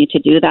continue to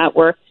do that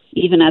work,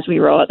 even as we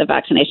roll out the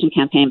vaccination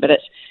campaign. But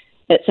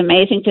it's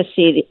amazing to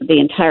see the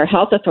entire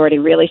health authority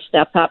really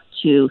step up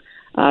to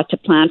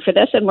plan for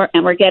this, and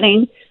we're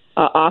getting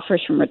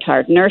offers from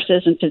retired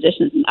nurses and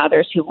physicians and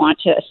others who want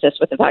to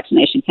assist with the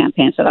vaccination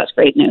campaign. So that's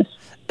great news.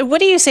 What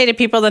do you say to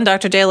people then,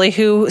 Dr. Daly,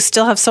 who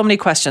still have so many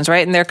questions,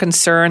 right? And they're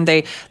concerned.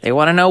 They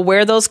want to know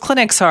where those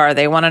clinics are.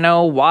 They want to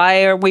know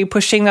why are we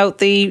pushing out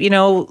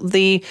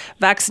the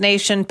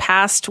vaccination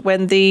past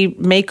when the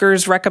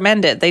makers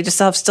recommend it. They just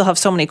still have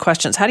so many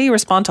questions. How do you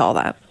respond to all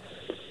that?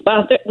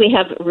 Well, we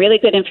have really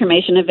good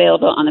information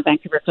available on the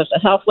Vancouver Coastal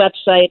Health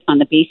website, on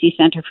the BC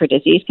Centre for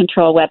Disease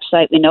Control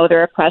website. We know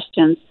there are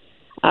questions.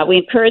 We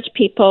encourage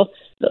people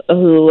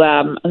who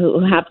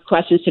have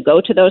questions to go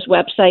to those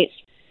websites.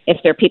 If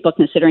there are people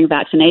considering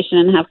vaccination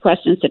and have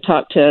questions, to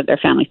talk to their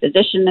family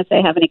physician if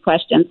they have any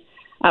questions.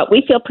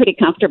 We feel pretty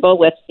comfortable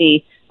with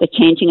the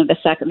changing of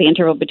the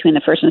interval between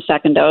the first and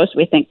second dose.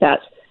 We think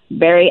that's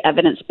very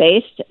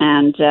evidence-based.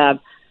 And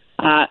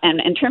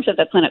in terms of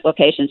the clinic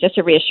locations, just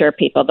to reassure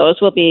people,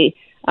 those will be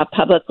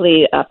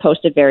publicly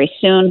posted very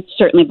soon,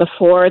 certainly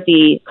before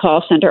the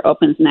call center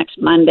opens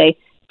next Monday.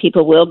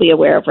 People will be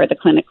aware of where the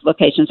clinic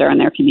locations are in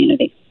their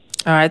community.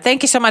 All right.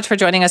 Thank you so much for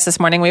joining us this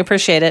morning. We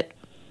appreciate it.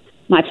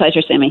 My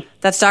pleasure, Simi.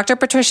 That's Dr.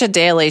 Patricia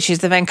Daly. She's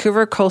the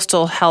Vancouver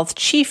Coastal Health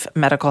Chief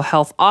Medical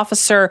Health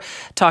Officer,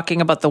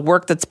 talking about the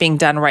work that's being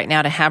done right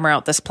now to hammer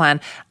out this plan.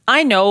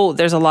 I know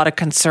there's a lot of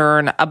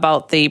concern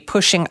about the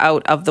pushing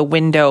out of the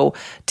window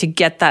to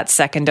get that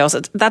second dose.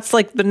 That's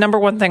like the number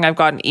one thing I've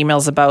gotten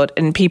emails about.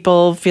 And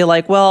people feel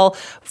like, well,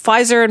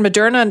 Pfizer and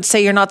Moderna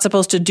say you're not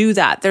supposed to do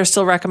that. They're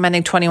still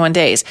recommending 21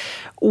 days.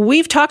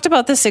 We've talked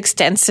about this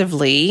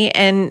extensively.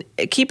 And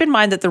keep in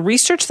mind that the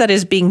research that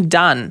is being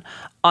done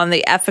on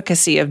the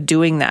efficacy of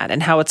doing that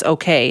and how it's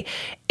okay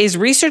is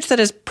research that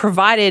is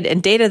provided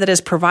and data that is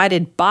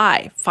provided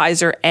by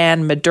Pfizer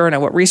and Moderna.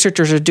 What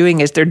researchers are doing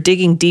is they're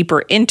digging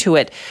deeper into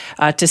it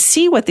to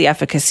see what the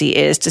efficacy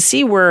is, to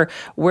see where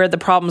the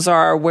problems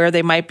are, where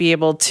they might be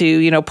able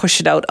to,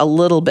 push it out a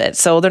little bit.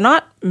 So they're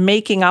not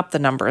making up the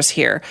numbers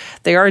here.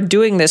 They are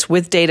doing this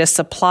with data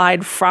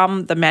supplied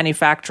from the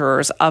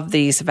manufacturers of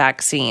these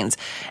vaccines.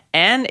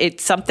 And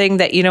it's something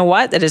that,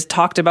 that is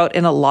talked about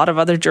in a lot of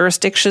other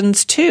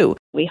jurisdictions too.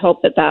 We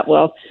hope that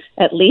will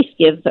at least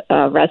give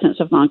residents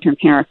of long-term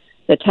care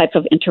the type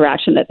of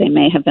interaction that they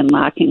may have been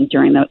lacking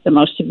during the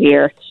most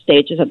severe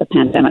stages of the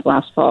pandemic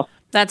last fall.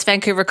 That's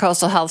Vancouver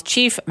Coastal Health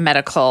Chief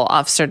Medical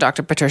Officer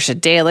Dr. Patricia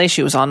Daly.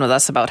 She was on with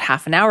us about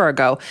half an hour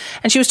ago,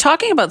 and she was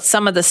talking about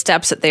some of the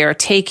steps that they are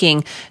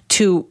taking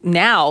to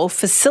now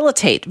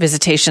facilitate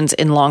visitations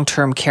in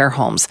long-term care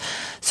homes.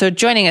 So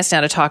joining us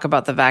now to talk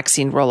about the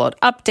vaccine rollout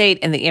update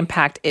and the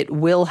impact it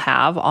will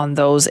have on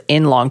those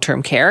in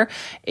long-term care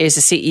is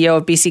the CEO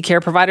of BC Care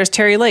Providers,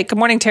 Terry Lake. Good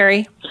morning,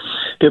 Terry.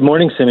 Good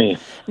morning, Simi.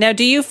 Now,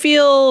 do you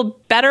feel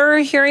better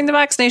hearing the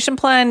vaccination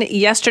plan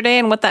yesterday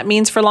and what that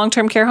means for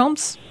long-term care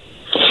homes?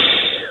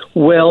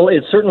 Well,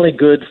 it's certainly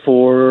good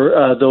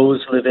for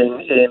those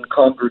living in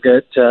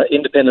congregate,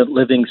 independent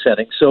living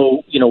settings.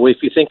 So, if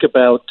you think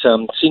about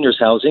seniors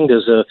housing,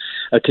 there's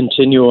a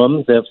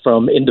continuum that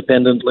from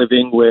independent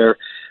living where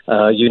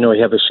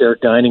you have a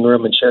shared dining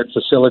room and shared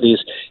facilities.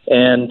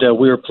 And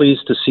we were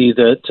pleased to see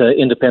that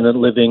independent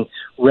living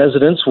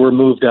residents were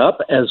moved up,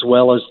 as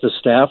well as the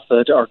staff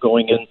that are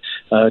going in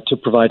to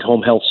provide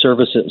home health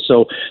services.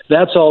 So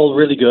that's all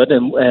really good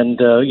and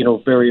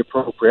very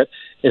appropriate.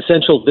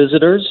 Essential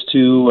visitors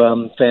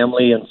to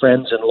family and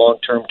friends in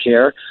long-term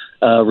care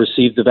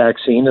received the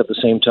vaccine at the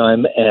same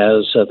time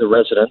as the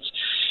residents.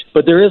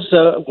 But there is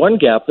one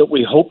gap that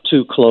we hope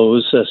to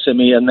close,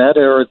 Simi, and that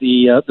are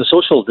the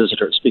social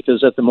visitors.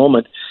 Because at the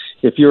moment,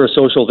 if you're a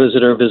social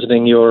visitor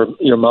visiting your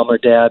mom or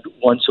dad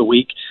once a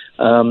week,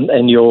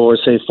 and you're,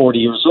 say, 40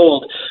 years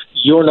old,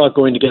 you're not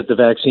going to get the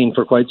vaccine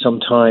for quite some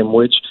time,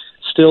 which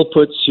still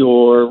puts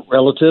your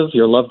relative,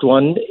 your loved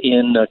one,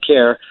 in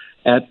care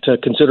at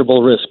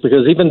considerable risk.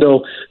 Because even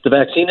though the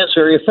vaccine is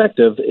very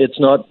effective, it's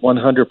not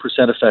 100%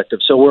 effective.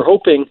 So we're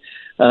hoping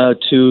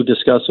to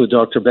discuss with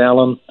Dr.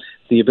 Ballum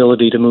the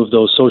ability to move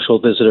those social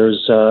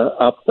visitors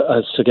up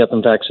to get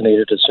them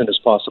vaccinated as soon as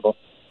possible.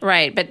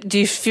 Right, but do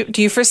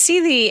you foresee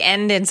the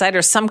end in sight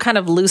or some kind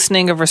of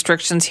loosening of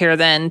restrictions here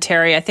then,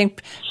 Terry? I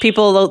think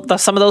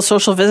some of those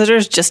social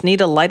visitors just need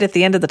a light at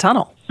the end of the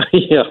tunnel.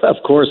 Yeah, of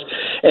course.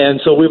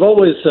 And so we've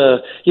always,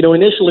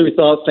 initially we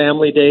thought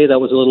Family Day, that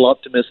was a little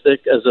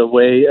optimistic as a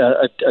way,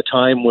 a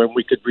time when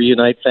we could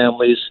reunite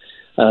families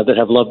that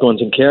have loved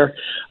ones in care.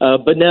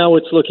 But now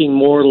it's looking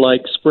more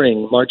like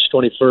spring. March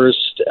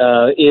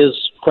 21st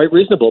is quite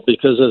reasonable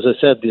because, as I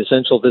said, the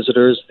essential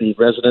visitors, the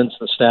residents,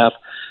 the staff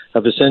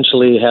have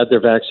essentially had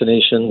their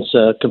vaccinations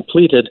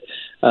completed.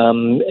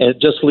 It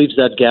just leaves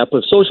that gap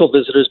of social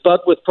visitors,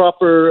 but with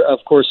proper, of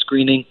course,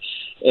 screening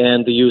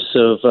and the use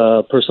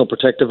of personal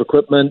protective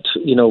equipment.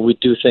 We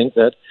do think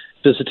that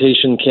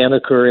visitation can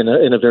occur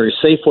in a very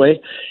safe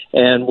way.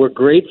 And we're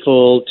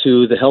grateful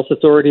to the health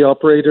authority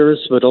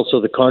operators, but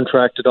also the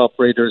contracted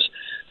operators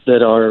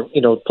that are,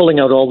 pulling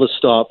out all the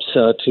stops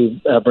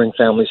to bring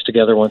families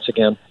together once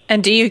again.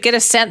 And do you get a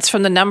sense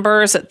from the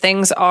numbers that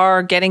things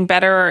are getting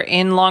better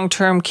in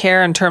long-term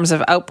care in terms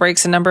of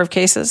outbreaks and number of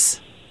cases?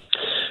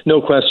 No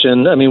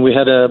question. I mean, we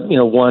had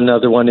one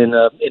other one in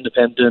a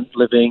independent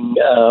living,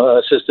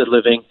 assisted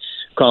living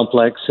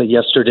complex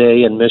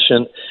yesterday in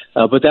Mission,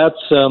 but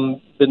that's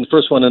been the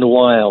first one in a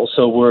while.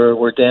 So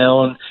we're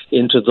down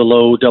into the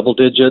low double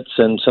digits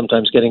and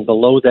sometimes getting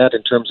below that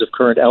in terms of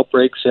current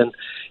outbreaks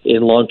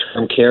in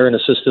long-term care and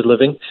assisted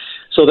living.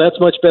 So that's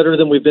much better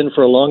than we've been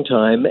for a long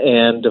time.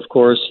 And, of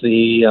course,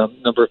 the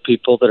number of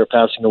people that are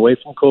passing away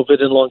from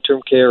COVID in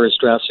long-term care is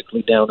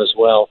drastically down as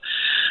well.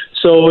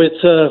 So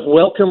it's a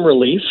welcome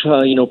relief.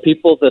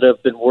 People that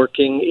have been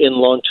working in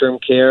long-term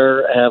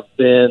care have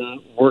been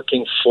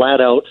working flat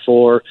out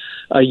for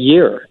a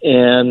year,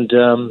 and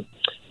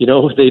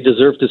they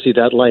deserve to see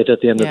that light at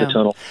the end of the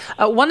tunnel.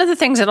 One of the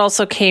things that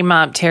also came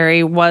up,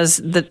 Terry, was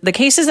the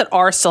cases that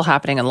are still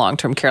happening in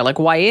long-term care. Like,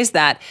 why is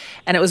that?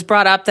 And it was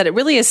brought up that it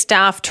really is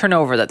staff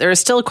turnover, that there is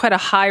still quite a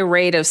high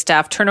rate of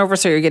staff turnover,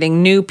 so you're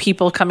getting new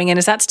people coming in.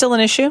 Is that still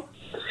an issue?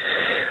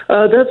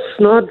 That's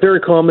not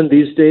very common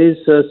these days,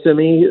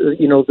 Simi.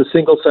 The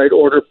single-site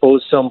order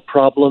posed some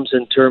problems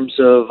in terms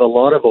of a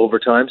lot of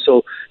overtime.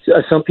 So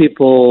some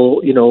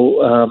people,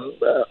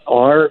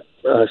 are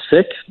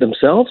sick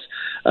themselves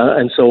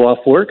and so off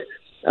work.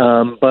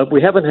 But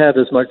we haven't had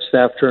as much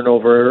staff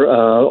turnover,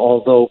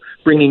 although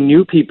bringing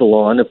new people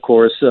on, of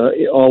course,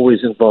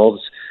 always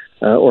involves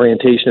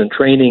orientation and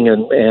training,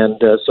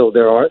 and so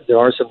there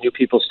are some new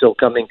people still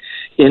coming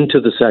into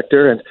the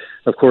sector, and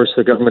of course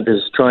the government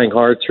is trying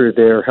hard through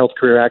their Health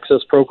Career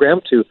Access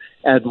program to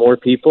add more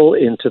people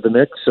into the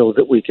mix so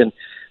that we can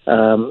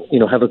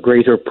have a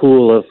greater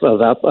pool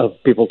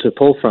of people to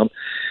pull from.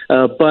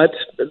 But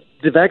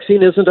the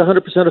vaccine isn't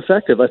 100%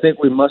 effective. I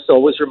think we must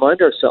always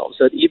remind ourselves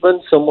that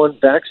even someone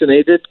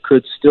vaccinated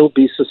could still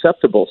be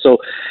susceptible. So,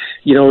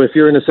 if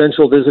you're an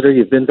essential visitor,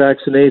 you've been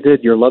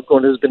vaccinated, your loved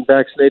one has been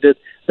vaccinated,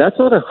 that's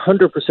not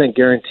 100%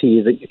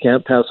 guarantee that you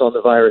can't pass on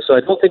the virus. So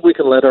I don't think we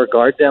can let our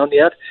guard down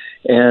yet.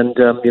 And,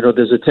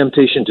 there's a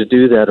temptation to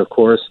do that, of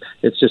course.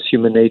 It's just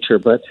human nature.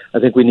 But I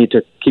think we need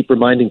to keep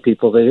reminding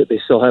people they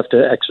still have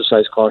to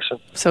exercise caution.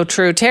 So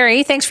true.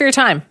 Terry, thanks for your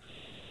time.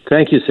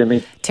 Thank you,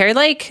 Simi. Terry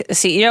Lake,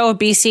 CEO of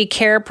BC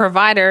Care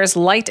Providers,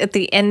 light at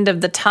the end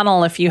of the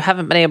tunnel if you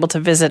haven't been able to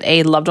visit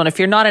a loved one. If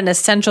you're not an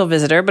essential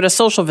visitor, but a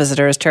social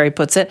visitor, as Terry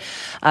puts it,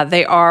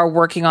 they are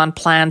working on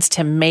plans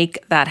to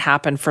make that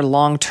happen for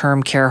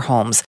long-term care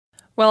homes.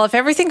 Well, if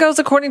everything goes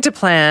according to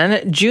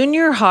plan,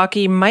 junior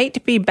hockey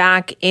might be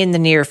back in the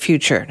near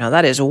future. Now,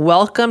 that is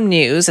welcome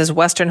news as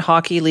Western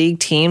Hockey League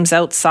teams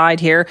outside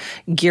here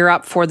gear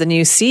up for the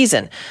new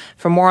season.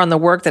 For more on the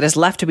work that is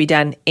left to be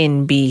done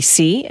in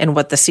BC and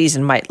what the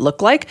season might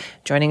look like,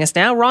 joining us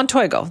now, Ron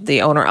Toigo,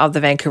 the owner of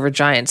the Vancouver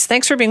Giants.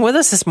 Thanks for being with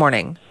us this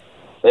morning.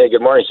 Hey,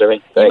 good morning,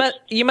 Simi. Thanks.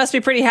 You must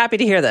be pretty happy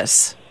to hear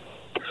this.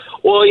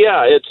 Well,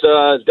 yeah, it's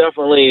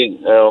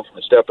definitely a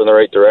step in the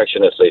right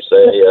direction, as they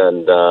say,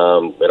 and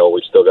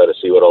we still got to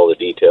see what all the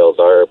details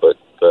are. But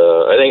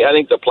I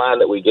think the plan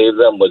that we gave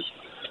them was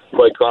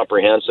quite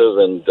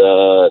comprehensive and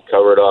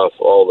covered off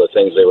all the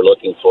things they were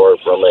looking for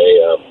from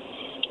a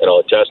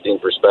testing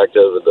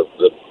perspective,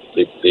 the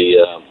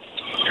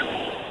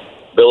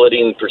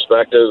billeting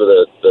perspective,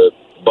 the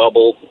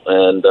bubble,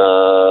 and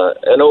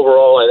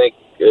overall, I think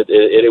it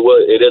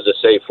is a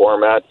safe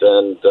format,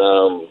 and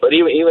but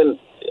even.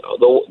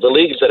 The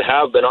leagues that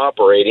have been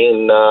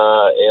operating in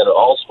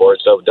all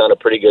sports have done a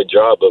pretty good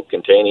job of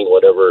containing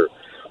whatever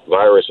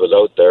virus was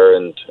out there,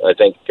 and I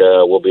think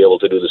we'll be able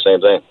to do the same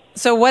thing.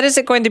 So what is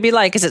it going to be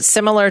like? Is it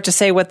similar to,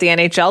 say, what the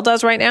NHL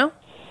does right now?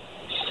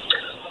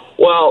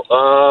 Well,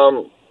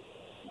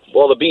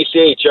 the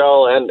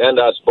BCHL and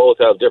us both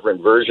have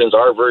different versions.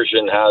 Our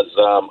version has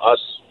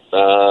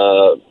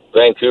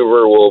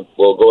Vancouver will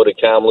go to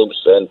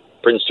Kamloops, and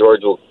Prince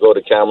George will go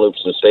to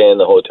Kamloops and stay in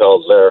the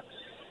hotels there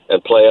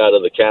and play out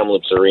of the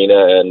Kamloops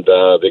Arena, and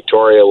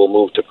Victoria will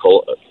move to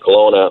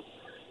Kelowna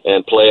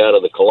and play out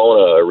of the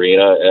Kelowna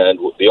Arena, and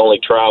the only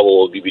travel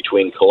will be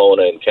between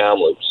Kelowna and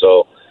Kamloops.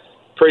 So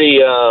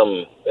pretty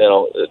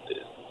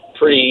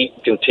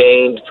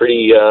contained,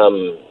 pretty,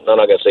 I'm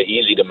not going to say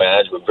easy to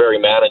manage, but very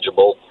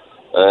manageable.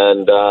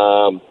 And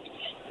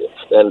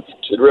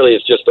it really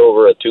is just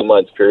over a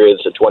 2-month period.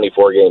 It's a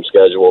 24-game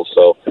schedule,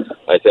 so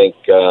I think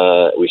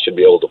we should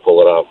be able to pull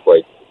it off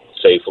quite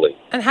safely.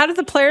 And how do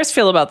the players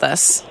feel about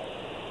this?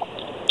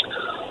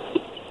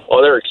 Oh,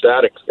 they're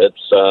ecstatic.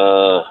 It's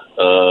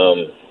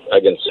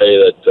I can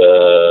say that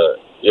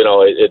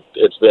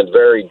it's been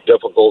very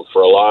difficult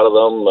for a lot of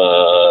them.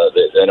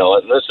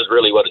 And this is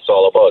really what it's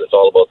all about. It's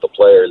all about the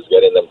players,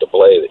 getting them to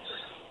play.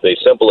 The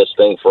simplest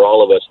thing for all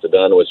of us to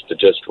done was to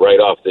just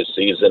write off this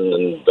season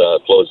and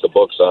close the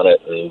books on it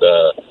and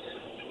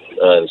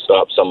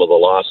stop some of the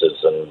losses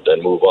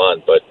and move on.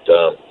 But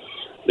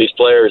these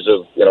players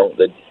have,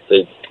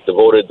 they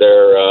devoted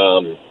their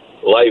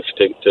life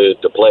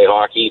to play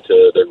hockey.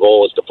 Their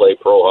goal is to play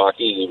pro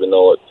hockey, even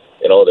though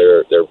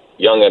they're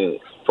young and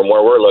from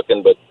where we're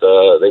looking, but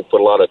they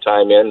put a lot of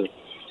time in.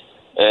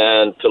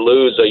 And to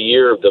lose a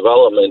year of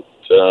development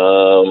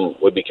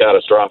would be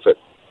catastrophic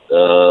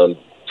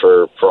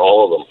for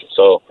all of them.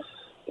 So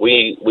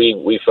we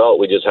felt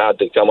we just had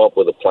to come up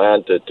with a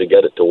plan to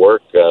get it to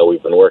work.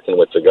 We've been working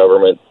with the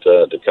government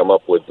to come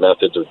up with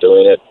methods of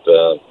doing it.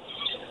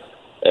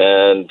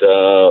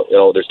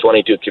 There's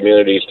 22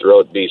 communities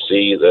throughout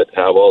BC that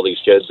have all these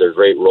kids. They're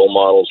great role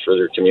models for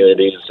their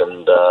communities,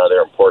 and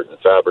they're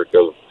important fabric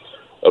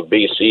of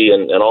BC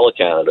and all of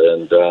Canada.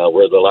 And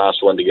we're the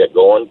last one to get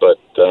going, but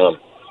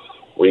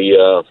we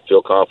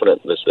feel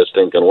confident this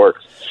thing can work.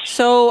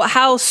 So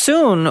how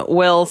soon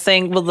will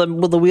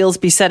the wheels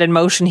be set in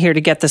motion here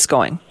to get this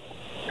going?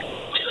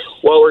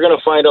 Well, we're going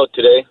to find out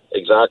today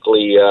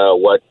exactly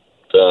what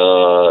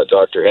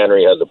Dr.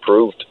 Henry has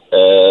approved,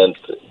 and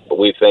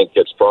we think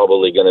it's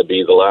probably going to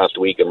be the last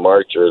week in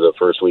March or the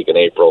first week in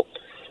April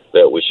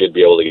that we should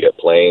be able to get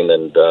playing.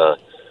 And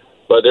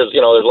but there's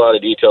a lot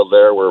of details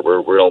there.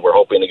 We're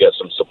hoping to get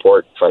some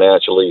support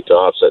financially to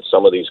offset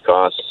some of these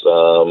costs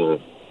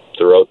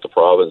throughout the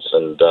province,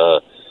 and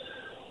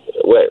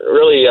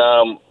really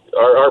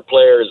our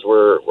players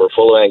were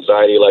full of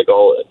anxiety, like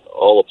all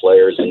the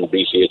players in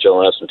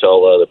BCHLS,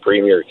 until the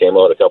Premier came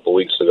out a couple of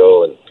weeks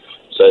ago and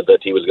said that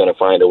he was going to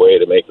find a way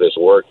to make this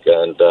work,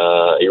 and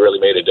he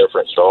really made a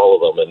difference to all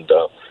of them. And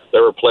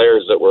there were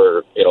players that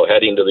were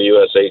heading to the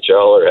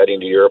USHL or heading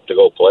to Europe to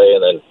go play,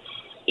 and then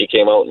he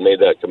came out and made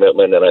that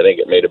commitment, and I think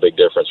it made a big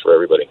difference for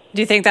everybody.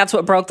 Do you think that's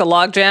what broke the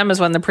logjam, is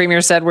when the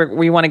Premier said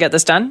we want to get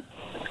this done?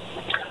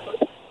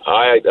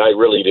 I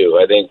really do.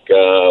 I think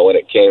when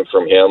it came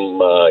from him,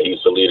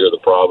 he's the leader of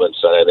the province,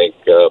 and I think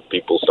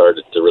people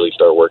started to really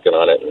start working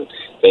on it, and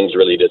things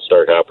really did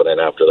start happening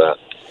after that.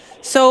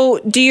 So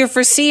do you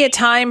foresee a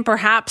time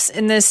perhaps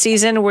in this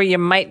season where you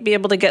might be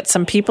able to get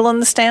some people in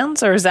the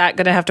stands, or is that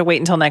going to have to wait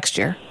until next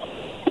year?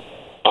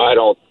 I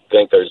don't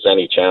think there's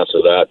any chance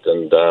of that,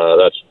 and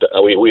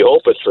we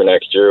hope it's for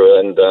next year,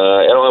 and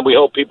we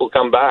hope people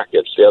come back.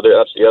 That's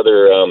the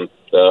other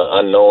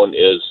unknown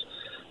is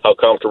how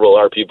comfortable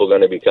are people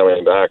going to be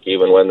coming back,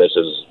 even when this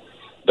is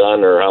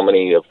done, or how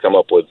many have come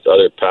up with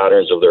other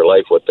patterns of their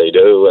life, what they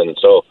do. And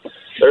so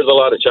there's a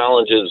lot of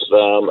challenges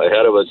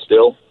ahead of us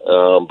still,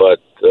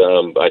 but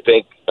I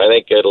think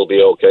it'll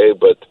be okay.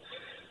 But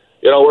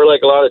we're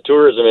like a lot of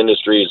tourism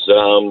industries.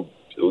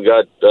 We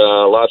got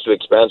lots of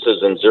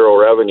expenses and zero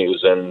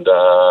revenues, and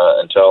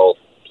until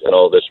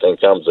this thing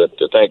comes,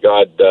 thank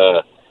God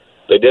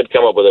they did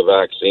come up with a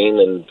vaccine,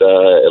 and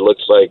it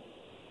looks like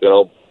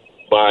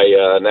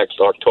by next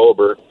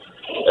October,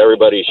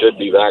 everybody should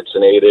be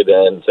vaccinated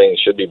and things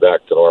should be back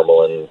to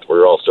normal, and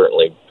we're all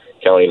certainly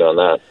counting on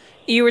that.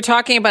 You were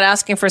talking about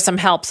asking for some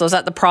help. So is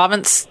that the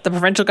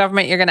provincial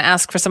government, you're going to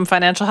ask for some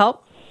financial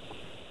help?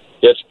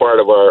 It's part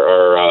of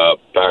our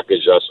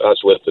package,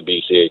 us with the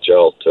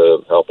BCHL,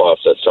 to help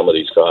offset some of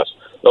these costs.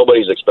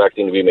 Nobody's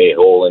expecting to be made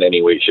whole in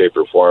any way, shape,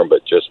 or form,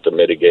 but just to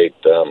mitigate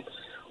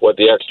what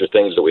the extra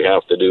things that we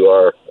have to do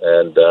are.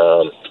 And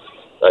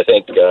I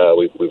think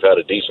we've had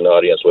a decent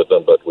audience with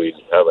them, but we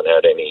haven't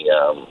had any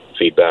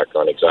feedback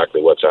on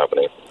exactly what's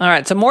happening. All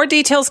right, so more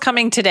details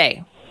coming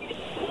today.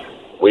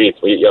 We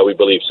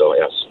believe so,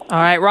 yes. All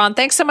right, Ron,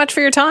 thanks so much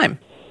for your time.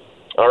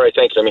 All right,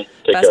 thanks, Emmy.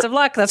 Take care. Best of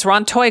luck. That's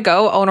Ron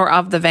Toigo, owner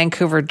of the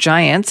Vancouver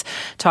Giants,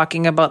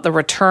 talking about the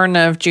return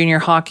of junior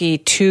hockey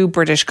to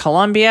British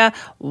Columbia.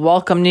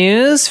 Welcome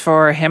news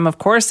for him, of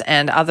course,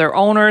 and other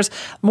owners.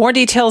 More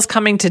details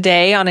coming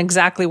today on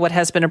exactly what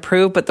has been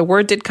approved, but the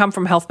word did come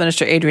from Health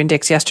Minister Adrian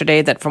Dix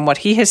yesterday that from what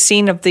he has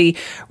seen of the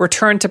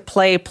return to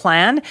play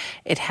plan,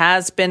 it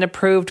has been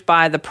approved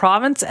by the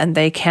province, and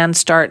they can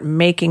start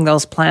making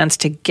those plans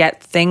to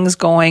get things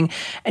going.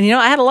 And,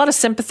 I had a lot of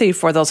sympathy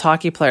for those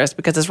hockey players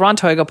because, as Ron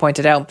Toigo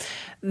pointed out,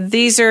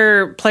 these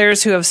are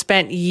players who have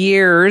spent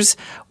years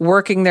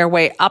working their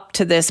way up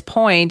to this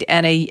point,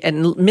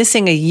 and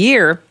missing a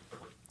year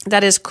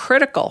that is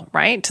critical,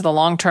 right, to the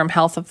long-term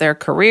health of their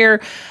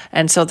career.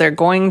 And so they're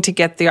going to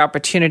get the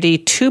opportunity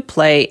to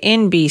play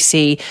in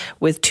BC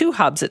with two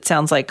hubs, it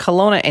sounds like,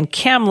 Kelowna and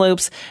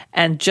Kamloops,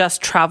 and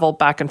just travel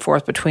back and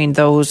forth between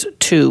those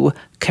two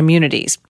communities.